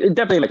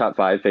definitely my top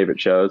 5 favorite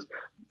shows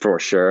for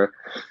sure.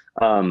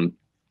 I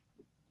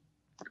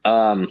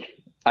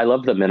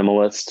love the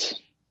minimalist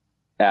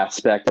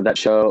aspect of that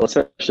show,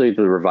 especially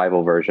the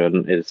revival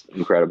version is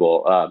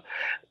incredible.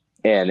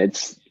 And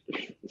it's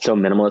so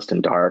minimalist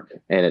and dark,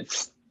 and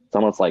it's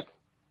almost like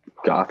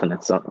goth in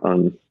its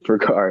own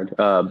regard.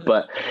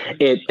 But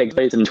it takes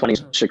place in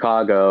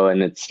Chicago,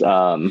 and it's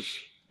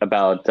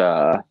about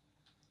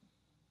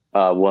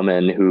a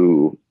woman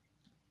who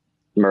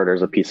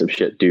murders a piece of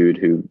shit dude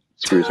who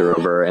screws her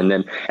over, and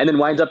then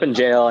winds up in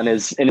jail and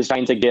is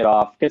trying to get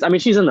off,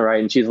 because she's in the right,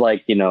 and she's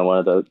like one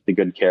of the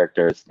good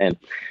characters, and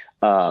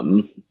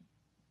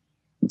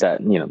that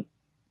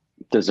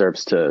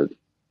deserves to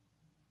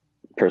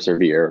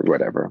persevere or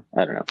whatever.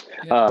 I don't know.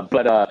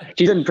 But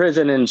she's in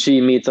prison, and she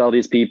meets all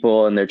these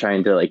people, and they're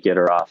trying to get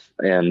her off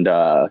and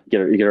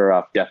get her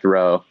off death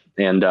row,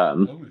 and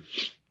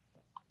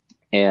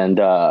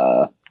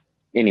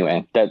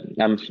anyway, that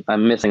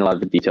I'm missing a lot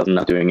of the details and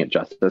not doing it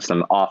justice.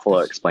 I'm awful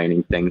at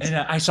explaining things. And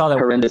I saw that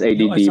horrendous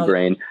ADD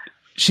brain.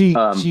 She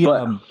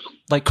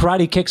like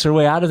karate kicks her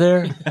way out of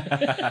there,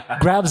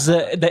 grabs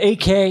the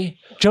AK,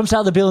 jumps out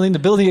of the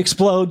building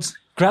explodes,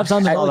 grabs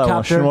on the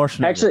helicopter.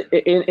 Actually,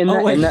 in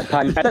that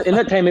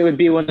time, it would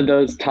be one of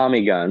those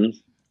Tommy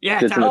guns. Yeah,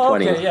 It's in the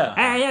 20s. Okay, yeah.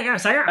 Hey, you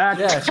guys,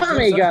 Yeah,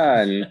 Tommy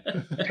gun.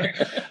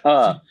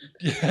 But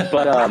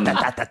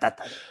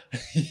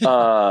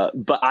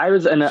I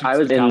was in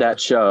that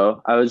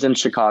show. I was in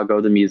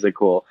Chicago, the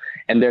musical,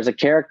 and there's a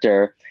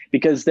character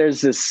because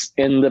there's this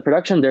in the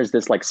production. There's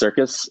this like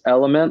circus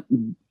element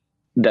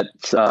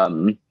that's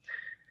in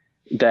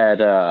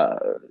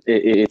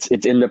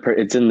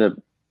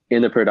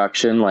the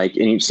production, like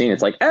in each scene,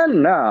 it's like,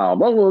 and now,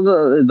 blah, blah,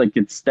 blah. Like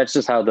that's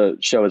just how the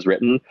show is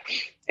written,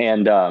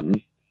 and how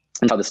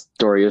the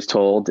story is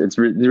told. It's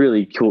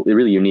really cool,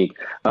 really unique.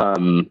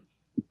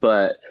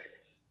 But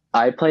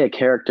I play a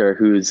character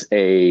who's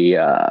a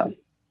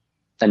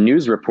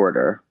news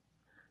reporter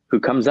who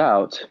comes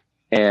out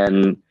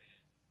and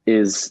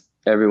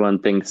everyone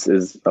thinks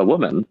is a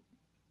woman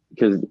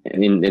because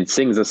it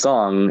sings a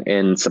song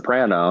in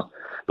soprano,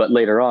 but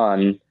later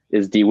on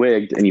is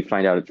de-wigged and you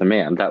find out it's a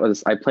man.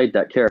 I played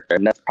that character,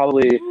 and that's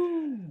probably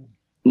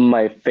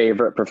my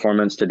favorite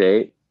performance to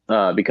date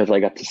because I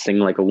got to sing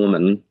like a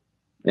woman,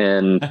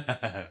 and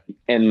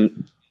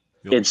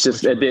it's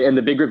just and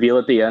the big reveal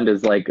at the end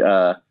is like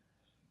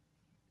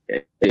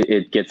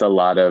it gets a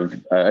lot of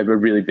a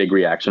really big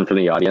reaction from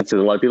the audience,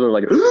 and a lot of people are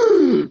like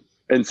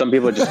and some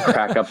people just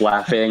crack up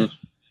laughing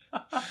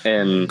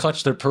and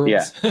Clutch their pearls.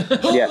 Yeah.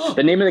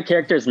 The name of the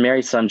character is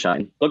Mary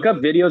Sunshine. Look up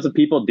videos of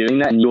people doing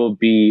that, and you will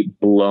be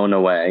blown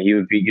away.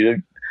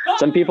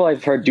 Some people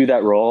I've heard do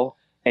that role,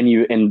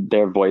 and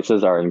their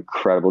voices are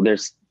incredible. They're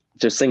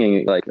just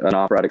singing like an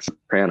operatic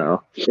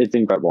soprano. It's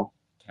incredible.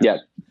 Yeah.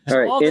 All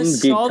right. In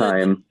Geek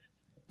Time.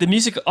 The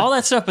music, all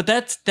that stuff, but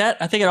that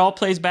I think it all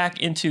plays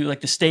back into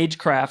like the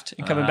stagecraft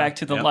and coming back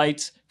to the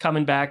lights,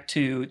 coming back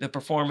to the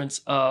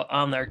performance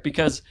on there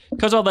because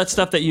all that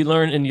stuff that you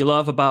learn and you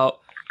love about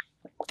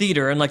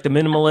theater and like the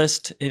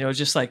minimalist,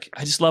 just like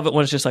I just love it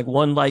when it's just like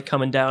one light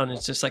coming down. And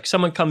it's just like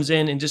someone comes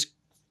in and just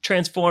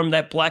transform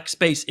that black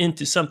space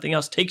into something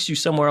else, takes you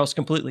somewhere else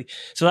completely.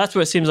 So that's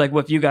what it seems like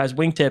with you guys,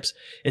 Wingtips.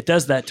 It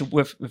does that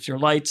with your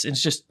lights.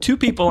 It's just two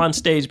people on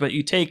stage, but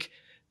you take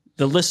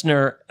the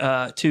listener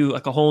to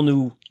like a whole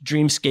new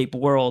dreamscape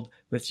world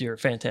with your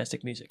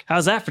fantastic music.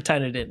 How's that for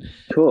tying it in?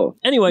 Cool.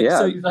 Anyway,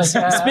 Yeah.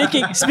 So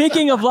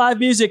speaking of live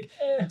music,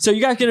 so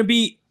you guys going to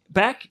be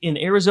back in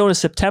Arizona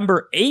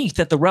September 8th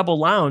at the Rebel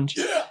Lounge.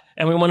 Yeah.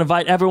 And we want to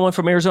invite everyone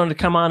from Arizona to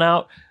come on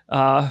out.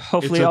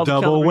 Hopefully, it's a all the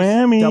double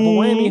Kellerbys- whammy. Double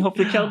whammy.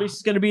 Hopefully,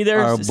 Kellerbys going to be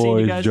there. Our to see you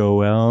boys guys.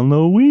 Joel and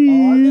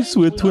Louise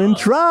with Twin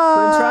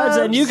Tribes. Twin Tribes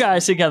and you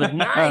guys together.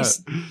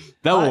 Nice.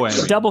 Double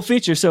whammy. Double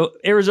feature. So,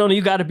 Arizona,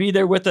 you got to be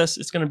there with us.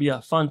 It's going to be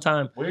a fun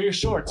time. Wear your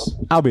shorts.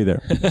 I'll be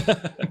there.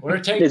 Wear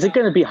a tank Is it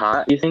going to be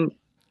hot, you think?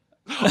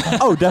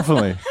 Oh,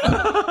 definitely.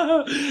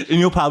 And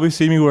you'll probably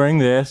see me wearing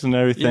this and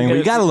everything. You're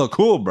We got to look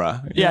cool, bro.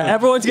 Yeah,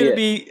 everyone's going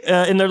to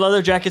Yeah. be in their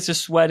leather jackets,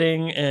 just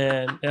sweating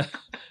and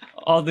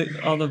all the.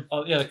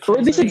 yeah, Or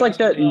at least it's like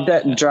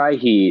that dry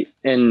heat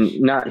and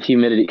not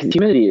humidity. Because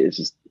humidity is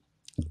just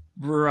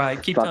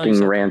Right. Keep telling fucking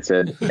yourself.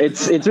 rancid.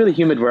 It's really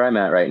humid where I'm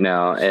at right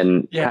now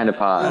and Yeah. kind of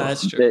hot.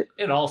 That's true.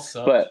 It all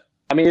sucks. But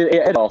I mean,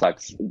 it all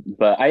sucks.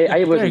 But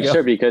I wasn't you go.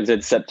 sure because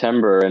it's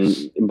September, and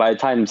by the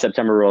time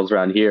September rolls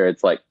around here,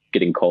 it's like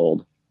getting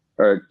cold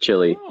or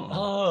chilly.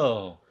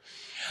 oh,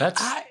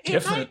 that's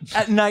different.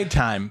 At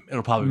nighttime,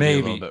 it'll probably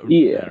Maybe. be a little bit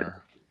Yeah.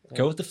 better.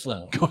 Go with the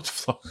flow. Go with the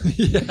flow.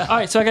 All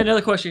right, so I got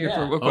another question here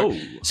for real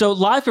quick. Oh. So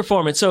live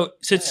performance. So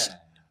since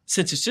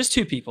it's just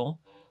two people,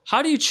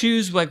 how do you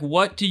choose like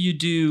what do you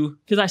do?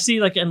 Because I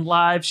see like in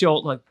live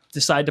she'll like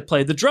decide to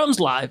play the drums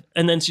live,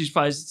 and then she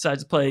probably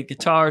decides to play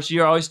guitar. So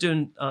you're always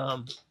doing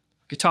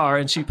guitar,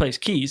 and she plays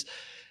keys.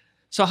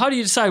 So how do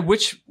you decide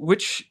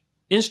which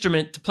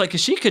instrument to play?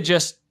 Because she could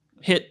just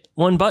hit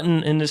one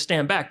button and just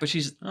stand back, but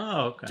she's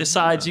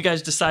decides. You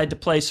guys decide to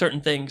play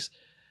certain things.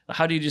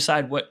 How do you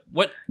decide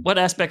what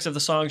aspects of the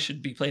song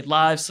should be played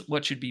live?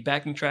 What should be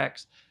backing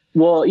tracks?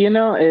 Well,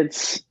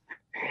 it's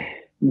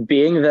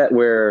being that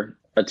we're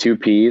a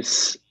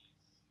two-piece,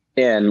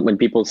 and when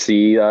people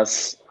see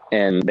us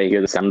and they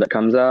hear the sound that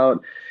comes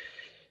out,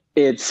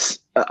 it's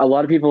a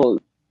lot of people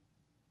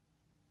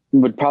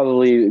would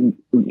probably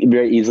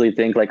very easily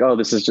think like, oh,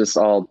 this is just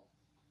all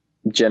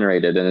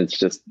generated, and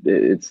it's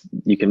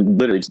you can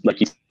literally,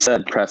 like you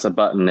said, press a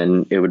button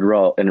and it would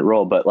roll.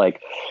 But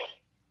like,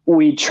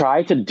 we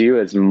try to do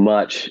as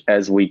much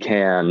as we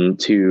can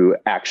to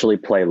actually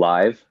play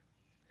live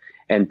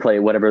and play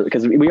whatever,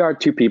 because we are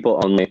two people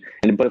only.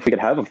 But if we could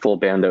have a full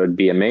band, that would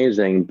be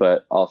amazing.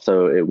 But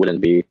also, it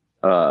wouldn't be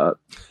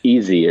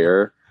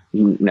easier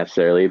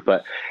necessarily.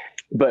 But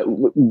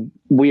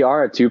we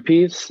are a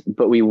two-piece,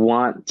 but we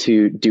want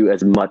to do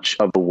as much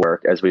of the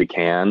work as we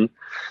can.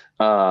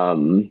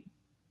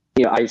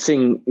 I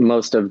sing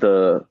most of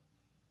the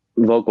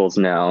vocals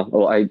now.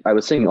 Well, I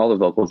was singing all the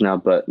vocals now,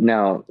 but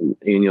now,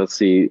 and you'll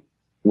see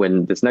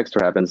when this next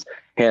tour happens,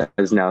 Hannah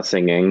is now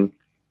singing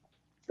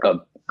a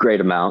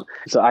great amount.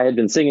 So I had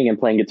been singing and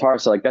playing guitar,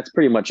 so like that's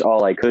pretty much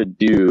all I could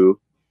do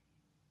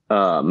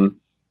for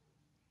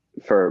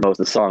most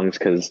of the songs,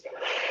 because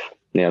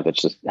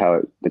that's just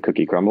how the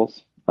cookie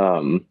crumbles.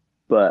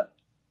 But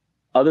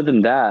other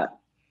than that,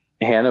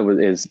 Hannah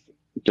is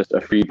just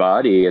a free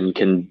body and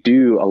can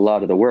do a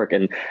lot of the work.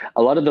 And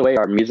a lot of the way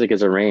our music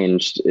is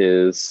arranged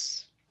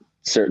is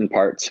certain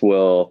parts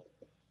will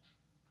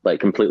like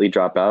completely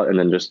drop out and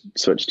then just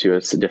switch to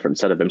a different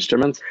set of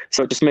instruments.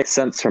 So it just makes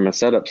sense from a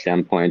setup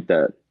standpoint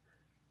that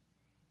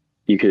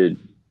you could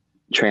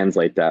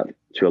translate that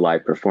to a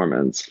live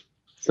performance.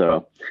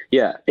 So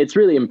yeah, it's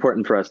really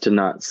important for us to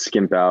not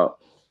skimp out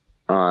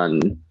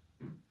on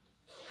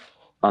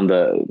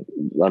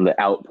the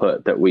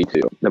output that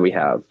we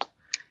have,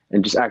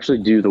 and just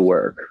actually do the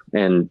work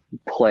and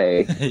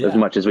play as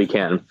much as we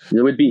can.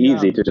 It would be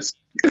easy to just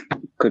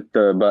click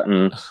the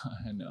button.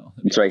 I know.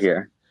 It's right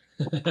here.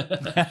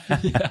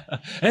 Yeah.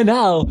 And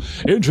now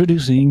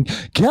introducing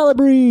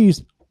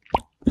Calabrese.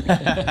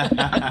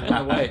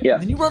 Yeah.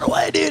 And you run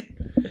away, dude.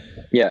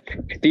 Yeah.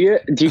 Do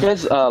you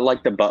guys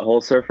like the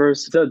Butthole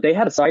Surfers? So they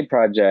had a side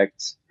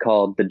project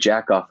called the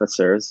Jack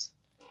Officers.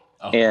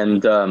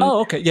 And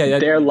Okay. Yeah.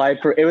 their live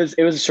it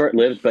was short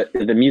lived, but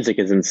the music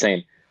is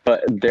insane.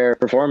 But their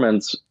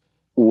performance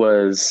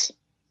was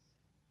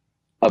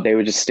they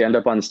would just stand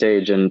up on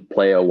stage and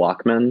play a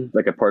Walkman,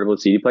 like a portable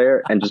CD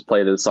player, and just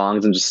play the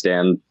songs and just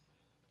stand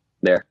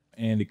there.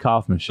 Andy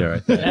Kaufman show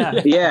right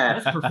there.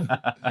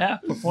 Yeah.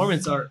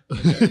 Performance art.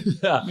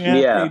 Yeah.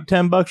 Yeah. Paid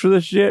 $10 for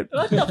this shit.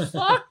 What the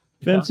fuck?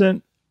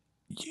 Vincent,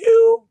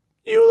 you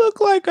look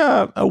like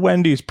a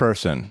Wendy's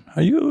person.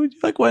 Are you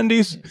like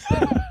Wendy's?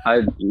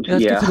 Let's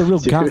get to the real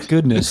goth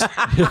goodness.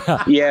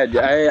 Yeah.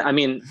 Yeah, I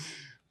mean,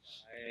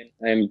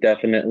 I'm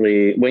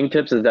definitely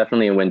Wingtips is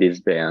definitely a Wendy's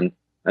band.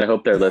 I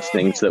hope they're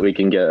listening so that we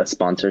can get a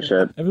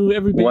sponsorship.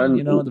 Every band,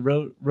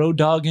 the road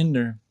dogging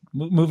or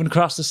moving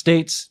across the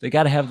states, they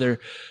got to have their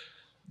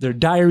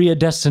diarrhea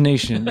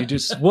destination. You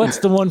just, what's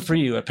the one for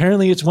you?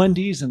 Apparently, it's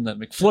Wendy's and the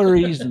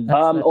McFlurries. And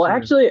Well,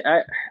 actually,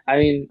 I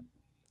mean,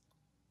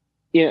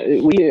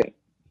 we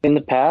in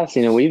the past,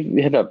 we've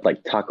hit up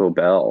like Taco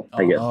Bell.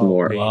 I guess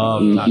more.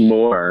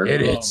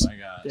 Idiots. Oh my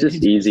god.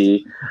 Just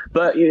easy,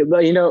 but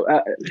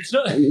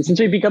since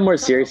we've become more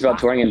serious about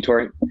touring and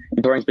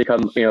touring's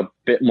become a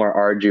bit more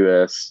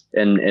arduous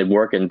and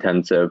work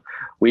intensive,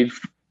 we've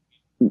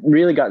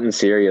really gotten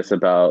serious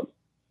about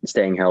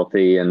staying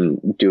healthy and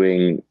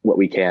doing what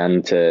we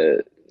can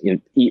to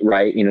eat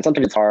right.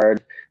 Sometimes it's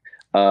hard,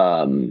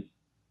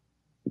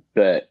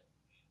 but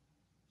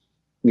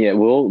yeah, a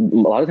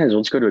lot of times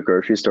we'll just go to a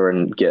grocery store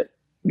and get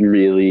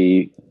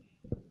really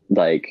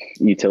like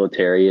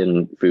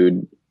utilitarian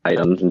food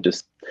items and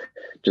just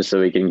so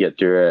we can get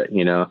through it,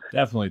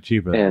 Definitely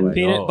cheaper. And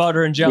Peanut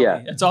butter and jelly.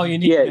 Yeah. That's all you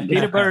need. Yeah.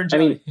 Peanut butter and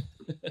jelly.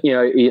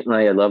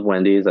 I love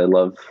Wendy's. I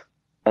love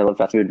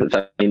fast food,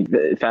 but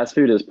fast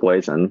food is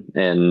poison.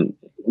 And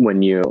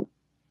when you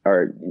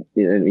are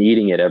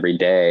eating it every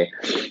day,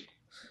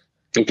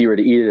 if you were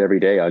to eat it every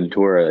day on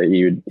tour,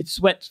 It's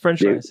sweat French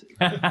fries.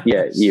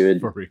 you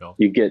would. For real.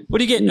 You get. What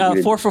do you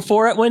get? 4 for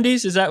 4 at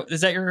Wendy's? Is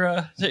that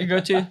your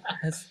go-to?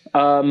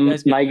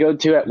 My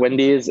go-to at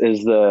Wendy's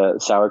is the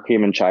sour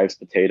cream and chives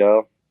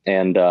potato,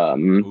 and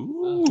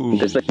Ooh.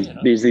 there's like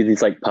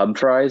these like pub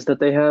fries that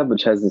they have,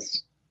 which has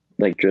this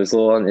like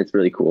drizzle on. It's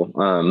really cool.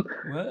 Whoa.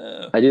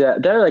 I do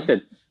that. They're like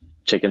the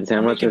chicken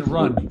sandwich, Making a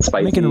run.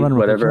 spicy, Making a run.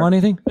 whatever. You want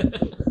anything?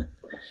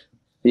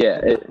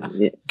 Yeah,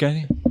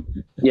 Okay.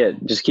 yeah.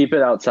 Just keep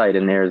it outside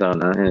in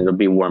Arizona, and it'll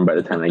be warm by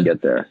the time I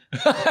get there.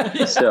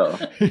 Still,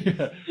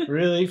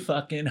 Really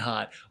fucking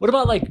hot. What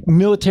about like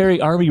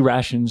military army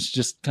rations?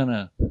 Just kind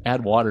of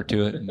add water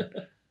to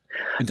it.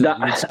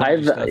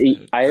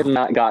 I have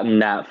not gotten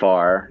that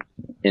far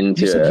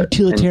into You're some it.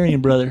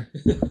 utilitarian, brother.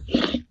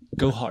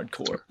 Go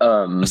hardcore.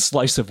 And, A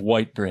slice of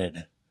white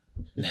bread.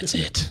 That's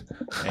it.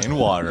 And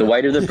water. the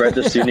whiter the bread,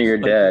 the sooner you're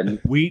dead.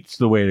 Wheat's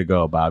the way to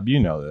go, Bob. You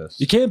know this.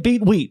 You can't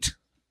beat wheat.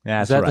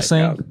 That's Is that right. the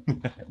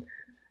same?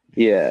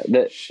 Yeah,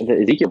 the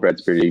Ezekiel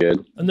bread's pretty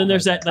good. And then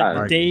there's that like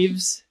Alright.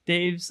 Dave's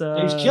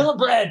killer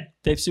bread.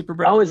 Dave Super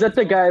Bread. Oh, is that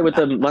the guy with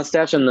the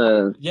mustache and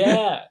the?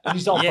 Yeah.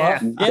 He's all yeah.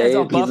 buff. Yeah, it's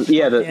all Dave, buff.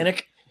 yeah,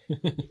 organic.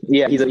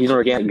 Yeah, he's an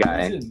organic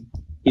guy.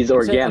 He's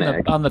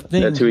organic. On the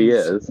thing. That's who he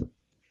is.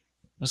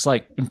 It's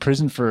like in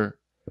prison for.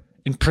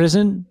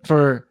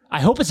 I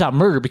hope it's not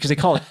murder because they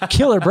call it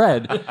killer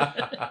bread.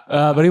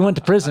 But he went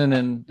to prison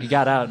and he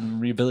got out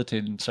and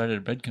rehabilitated and started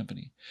a bread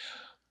company.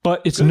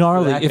 But it's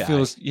gnarly. that It guy.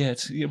 feels,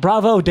 it's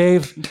bravo,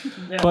 Dave.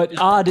 But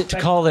odd to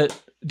call it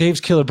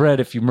Dave's Killer Bread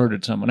if you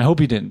murdered someone. I hope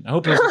he didn't. I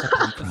hope he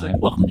doesn't.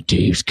 Welcome to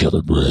Dave's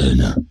Killer Bread.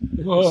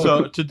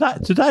 So to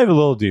dive a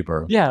little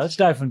deeper, Yeah, let's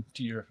dive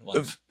into your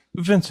life.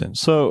 Vincent.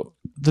 So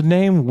the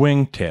name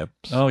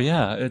Wingtips. Oh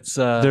yeah, it's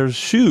There's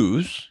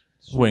shoes,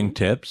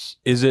 wingtips.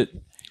 Is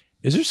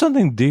there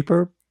something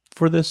deeper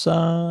for this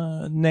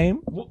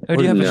name? Or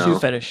do you have a No. shoe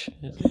fetish?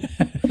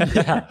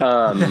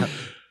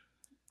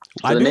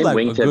 I the do name like a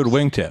wingtips- good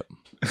wingtip.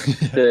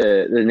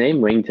 the name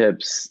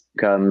Wingtips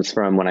comes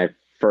from when I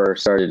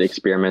first started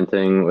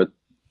experimenting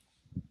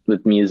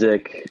with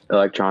music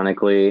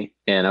electronically,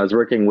 and I was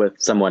working with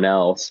someone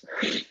else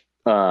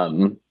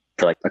for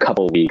like a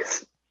couple of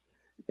weeks,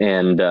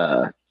 and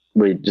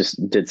we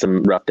just did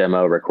some rough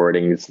demo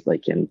recordings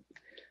like in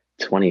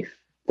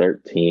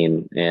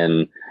 2013,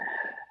 and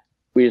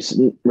we're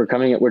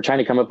trying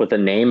to come up with a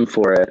name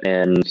for it,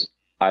 and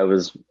I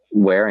was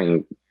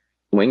wearing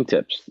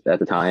wingtips at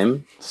the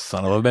time.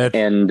 Son of a bitch.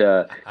 And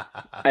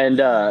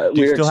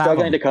we were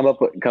struggling to come up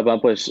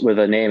with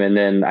a name, and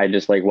then I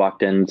just like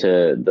walked into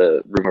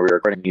the room where we were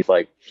recording. He's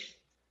like,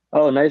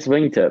 "Oh, nice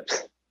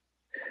wingtips.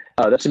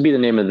 Oh, that should be the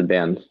name of the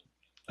band."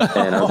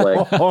 And I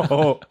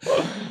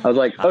was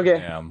like, okay,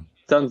 Damn.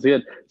 sounds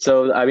good.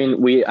 So I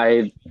mean,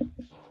 I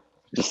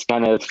just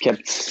kind of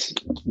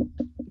kept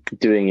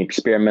doing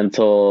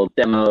experimental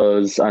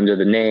demos under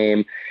the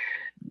name,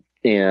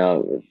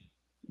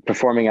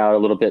 performing out a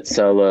little bit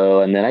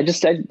solo, and then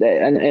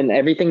and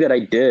everything that I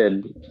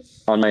did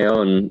on my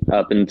own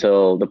up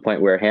until the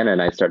point where Hannah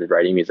and I started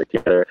writing music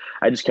together,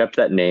 I just kept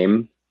that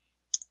name,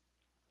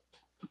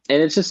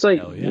 and it's just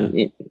like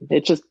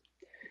it's just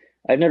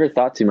I've never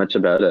thought too much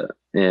about it.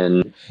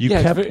 And you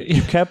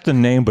kept the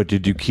name, but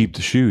did you keep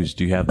the shoes?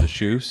 Do you have the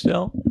shoes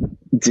still?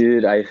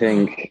 Dude, I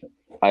think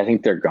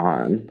they're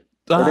gone.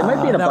 Or they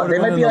might be in a box. They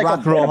might be like Rock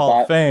and Roll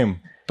Hall of Fame.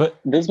 But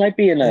this might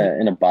be in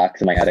a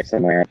box in my attic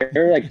somewhere.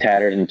 They're like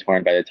tattered and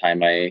torn by the time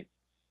by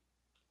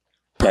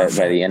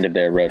the end of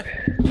their road.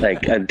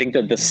 Like I think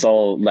that the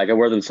sole, like I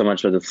wore them so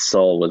much that the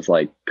sole was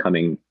like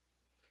coming,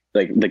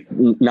 like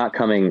not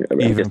coming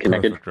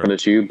disconnected from the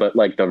shoe, but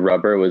like the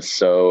rubber was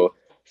so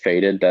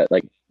faded that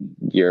like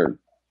your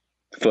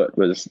foot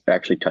was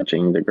actually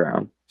touching the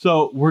ground.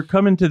 So we're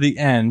coming to the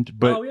end,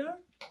 but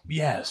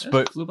yes,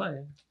 but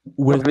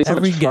with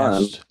every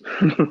guest,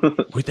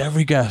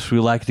 we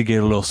like to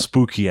get a little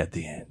spooky at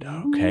the end.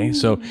 Okay,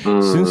 so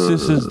since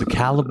this is the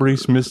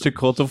Calabrese Mystic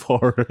Cult of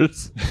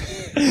Horrors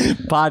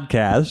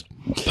podcast,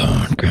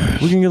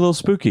 we can get a little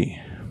spooky.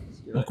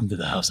 Welcome to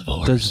the House of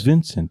Horrors. Does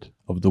Vincent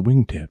of the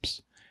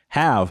Wingtips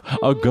have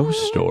a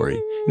ghost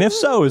story? And if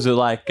so, is it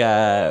like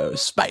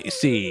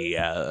spicy,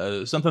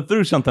 something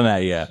threw something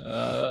at you,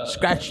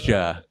 scratched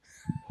you?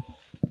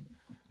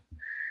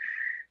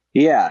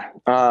 Yeah.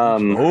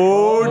 Damn.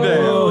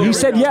 He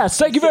said yes.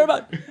 Thank you very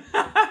much.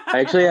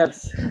 I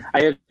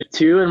have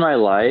two in my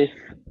life.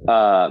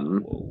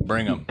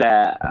 Bring them.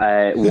 That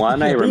I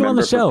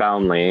remember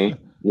profoundly.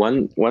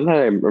 One that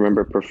I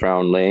remember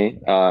profoundly.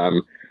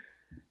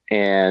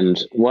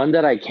 And one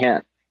that I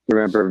can't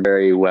remember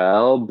very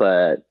well,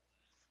 but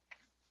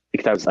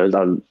because I was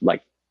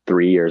like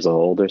 3 years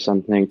old or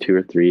something, 2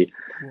 or 3.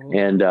 Whoa.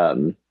 And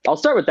I'll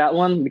start with that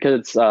one because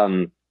it's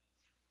so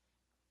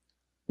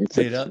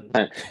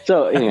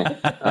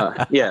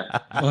yeah.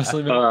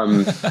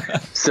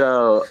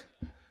 So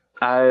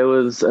I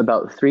was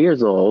about 3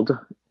 years old,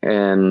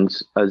 and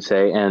I'd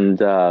say,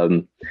 and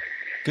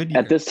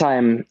at this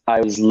time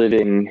I was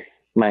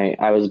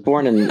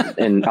born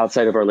in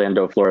outside of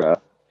Orlando, Florida,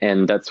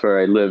 and that's where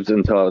I lived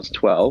until I was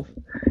 12,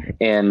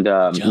 and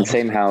in the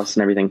same house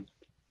and everything.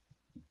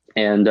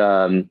 And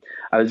I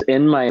was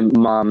in my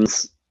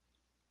mom's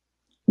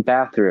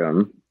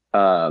bathroom,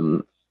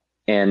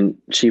 and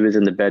she was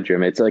in the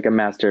bedroom. It's like a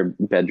master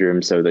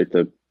bedroom, so like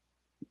the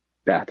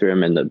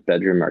bathroom and the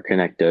bedroom are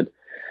connected.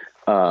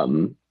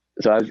 So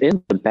I was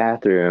in the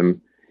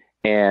bathroom,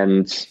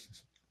 and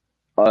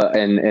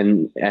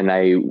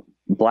I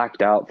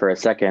blacked out for a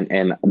second,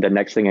 and the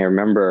next thing I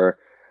remember,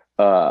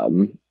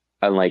 I'm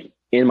like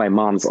in my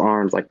mom's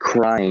arms, like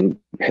crying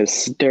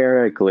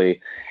hysterically,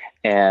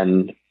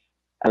 and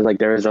I was like,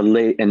 there's a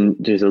lady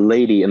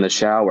in the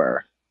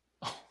shower,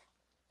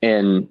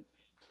 and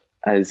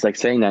I was like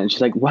saying that, and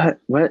she's like, what?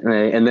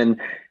 And then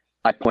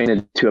I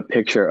pointed to a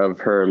picture of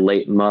her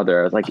late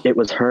mother. I was like, it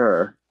was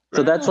her.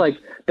 So that's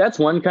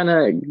one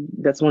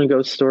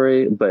ghost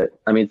story, but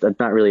I mean, it's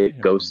not really a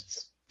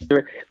ghost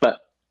story, but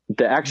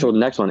the actual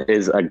next one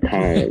is a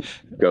kind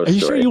of ghost story. Are you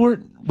sure you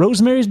weren't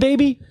Rosemary's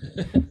Baby?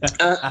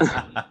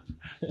 My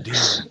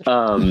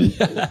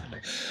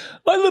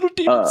little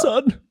demon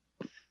son.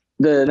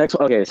 The next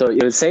one, okay, so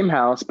it was same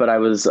house, but I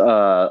was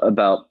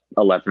about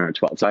 11 or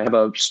 12. So I have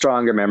a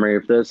stronger memory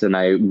of this, and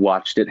I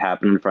watched it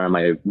happen in front of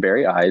my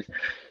very eyes.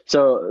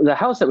 So the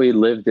house that we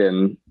lived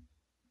in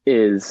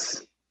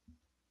it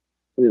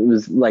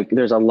was like,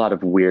 there's a lot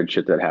of weird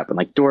shit that happened,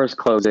 like doors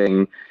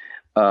closing,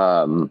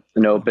 an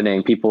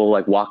opening, people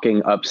like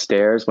walking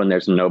upstairs when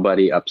there's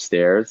nobody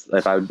upstairs.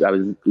 If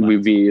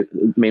me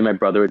and my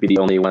brother would be the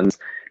only ones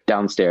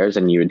downstairs,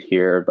 and you would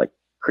hear like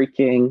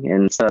creaking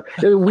and stuff.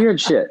 It was weird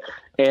shit.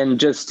 And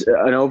just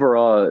an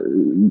overall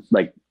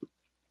like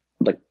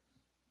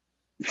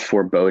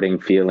foreboding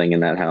feeling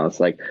in that house,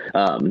 like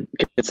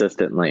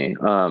consistently.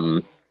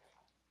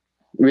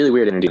 Really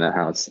weird energy in that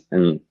house.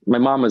 And my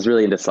mom was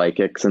really into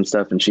psychics and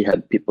stuff, and she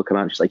had people come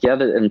out and she's like, yeah,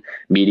 and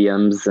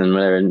mediums and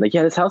whatever, and like,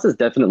 yeah, this house is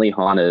definitely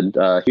haunted.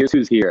 Here's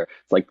who's here.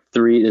 It's like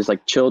there's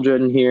like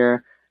children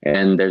here,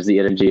 and there's the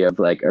energy of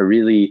like a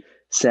really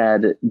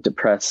sad,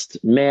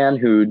 depressed man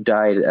who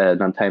died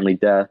an untimely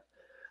death.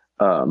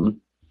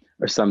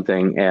 Or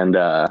something, and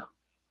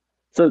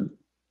so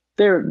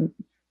they're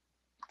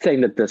saying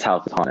that this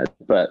house is haunted.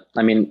 But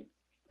I mean,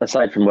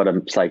 aside from what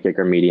a psychic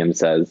or medium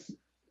says,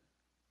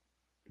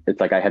 it's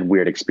like I had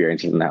weird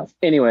experiences in the house.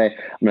 Anyway,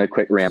 I'm gonna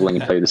quit rambling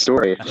and tell you the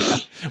story.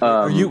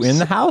 Are you in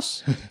the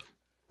house?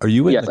 Are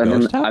you in Yes, the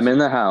ghost house? I'm in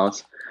the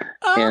house,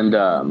 and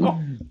not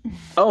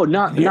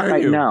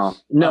right now.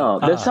 No,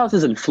 this house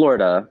is in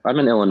Florida. I'm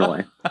in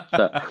Illinois.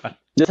 So,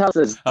 this house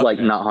is like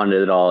not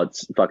haunted at all.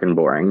 It's fucking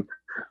boring.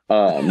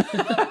 And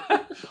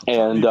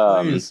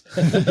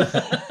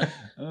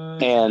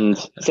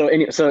so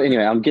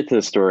anyway, I'll get to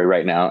the story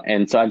right now.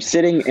 And so I'm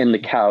sitting on the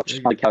couch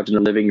in the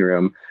living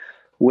room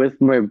with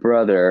my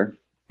brother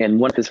and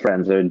one of his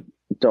friends. I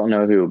don't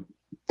know who,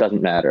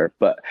 doesn't matter,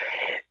 but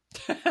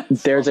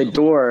there's a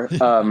door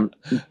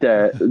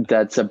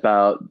that's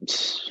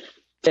about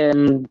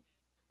 10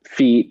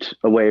 feet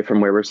away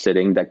from where we're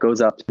sitting that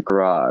goes out to the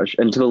garage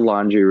and to the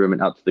laundry room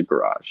and out to the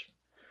garage.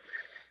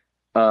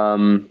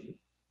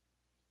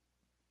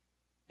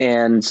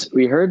 And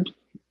we heard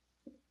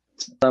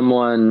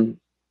someone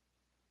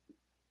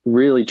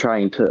really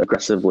trying to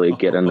aggressively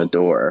get in the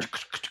door,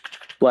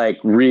 like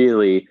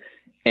really.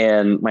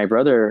 And my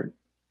brother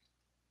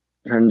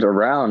turned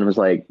around and was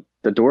like,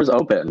 "The door's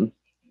open.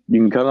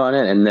 You can come on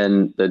in." And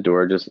then the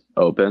door just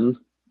opened.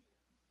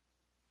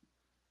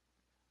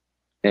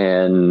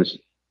 And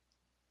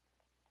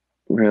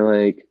we're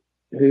like,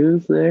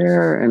 "Who's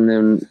there?" And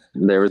then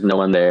there was no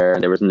one there.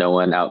 There was no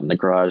one out in the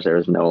garage. There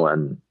was no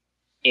one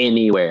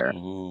anywhere.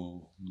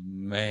 Ooh,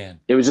 man.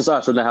 It was just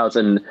us in the house,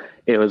 and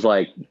it was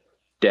like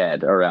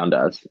dead around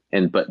us.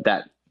 But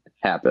that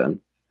happened.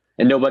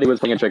 And nobody was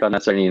playing a trick on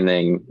us or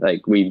anything.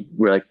 Like, we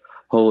were like,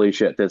 holy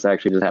shit, this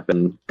actually just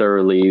happened.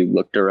 Thoroughly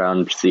looked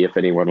around to see if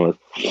anyone was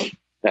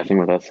messing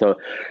with us. So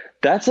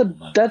that's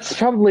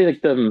probably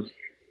like the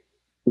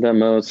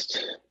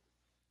most,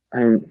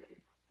 so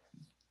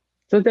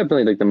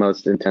definitely like the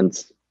most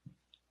intense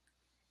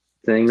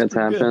thing that's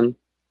happened,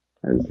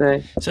 I would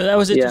say. So that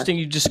was interesting.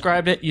 You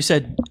described it. You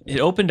said it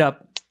opened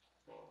up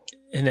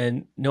and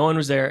then no one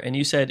was there. And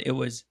you said it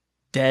was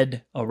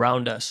dead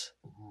around us.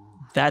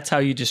 That's how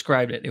you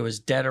described it. It was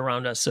dead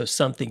around us. So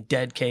something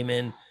dead came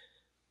in.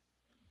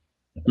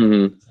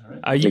 Mm-hmm.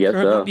 Are you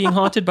currently being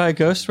haunted by a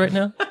ghost right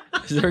now?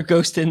 Is there a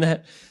ghost in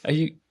that? Do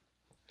you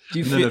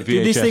feel,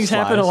 do these things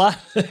happen a lot?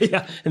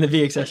 Yeah. And the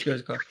VHS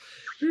goes across.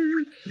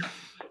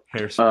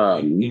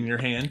 Hairspray in your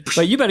hand.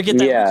 But you better get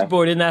that Ouija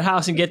board in that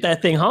house and get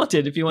that thing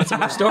haunted if you want some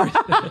more stories.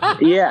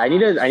 Yeah, I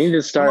need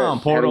to start Come on,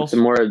 having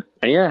some more.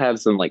 I need to have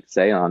some like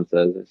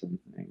seances or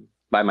something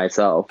by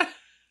myself.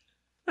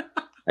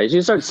 I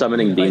should start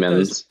summoning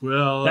demons.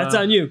 Well, that's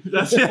on you.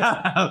 That's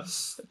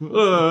just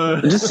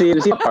see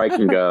how far I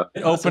can go.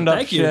 It opened up.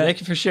 Thank you. Thank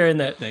you for sharing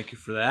that. Thank you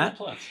for that.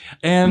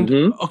 And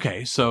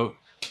okay, so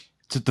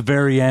it's at the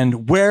very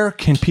end. Where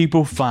can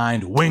people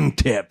find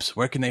Wingtips?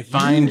 Where can they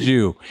find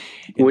you?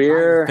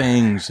 We're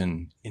things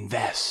and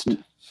invest.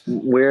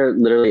 We're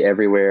literally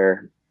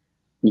everywhere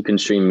you can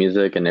stream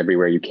music and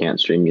everywhere you can't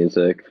stream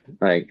music.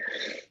 Like,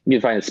 you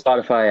can find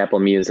Spotify, Apple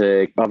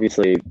Music.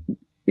 Obviously,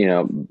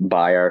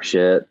 buy our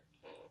shit.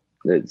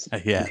 It's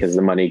because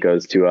the money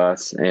goes to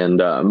us. And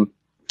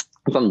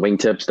it's on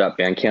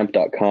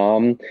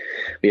wingtips.bandcamp.com.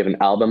 We have an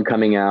album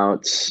coming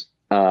out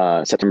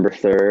September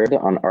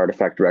 3rd on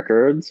Artifact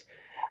Records.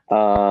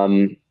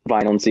 Vinyl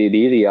and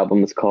CD. The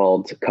album is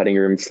called Cutting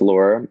Room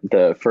Floor.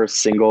 The first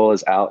single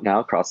is out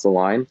now, Cross the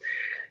Line.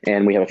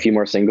 And we have a few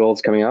more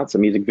singles coming out,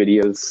 some music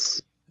videos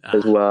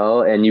as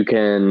well. And you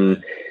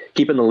can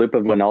keep in the loop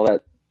of when all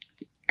that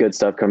good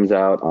stuff comes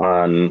out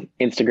on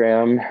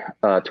Instagram,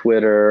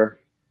 Twitter,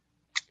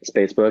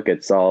 Facebook.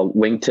 It's all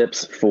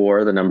Wingtips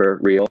for the number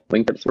real.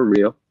 Wingtips for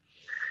real.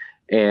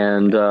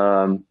 And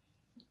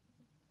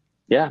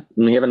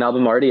we have an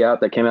album already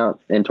out that came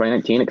out in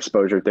 2019,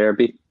 Exposure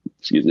Therapy.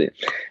 Excuse me.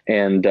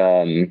 And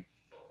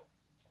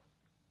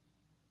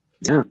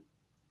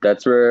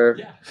that's where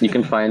you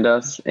can find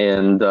us.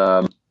 And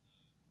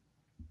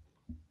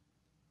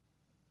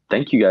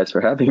thank you guys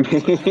for having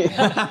me.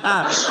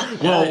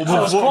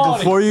 Well,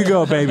 before you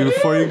go, baby, we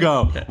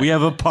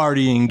have a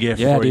partying gift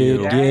for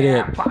you. Get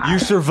it. You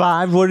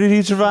survived. What did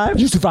he survive?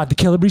 You survived the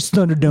Calabrese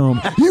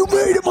Thunderdome. You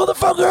made it,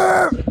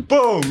 motherfucker!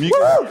 Boom! You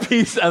got a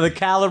piece of the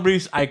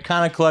Calabrese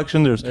Iconic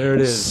Collection. There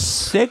it is.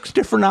 6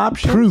 different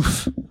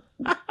options.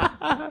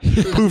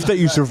 Proof that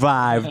you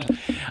survived.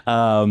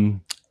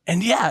 But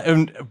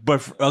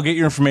I'll get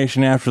your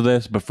information after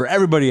this. But for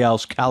everybody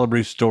else,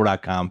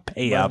 CalabreseStore.com.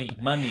 Pay up.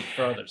 Money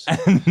for others.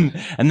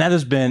 And that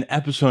has been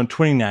episode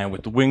 29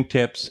 with the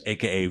Wingtips,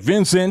 a.k.a.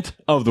 Vincent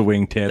of the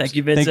Wingtips. Thank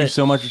you, Vincent. Thank you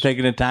so much for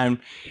taking the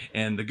time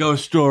and the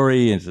ghost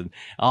story and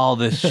all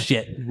this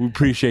shit. We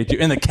appreciate you.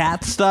 And the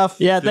cat stuff.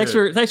 Yeah, thanks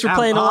for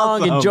playing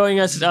along and joining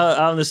us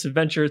on this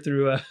adventure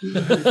through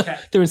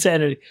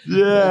insanity.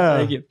 Yeah.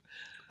 Thank you.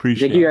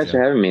 Appreciate Thank you guys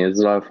for having me. It was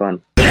a lot of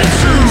fun.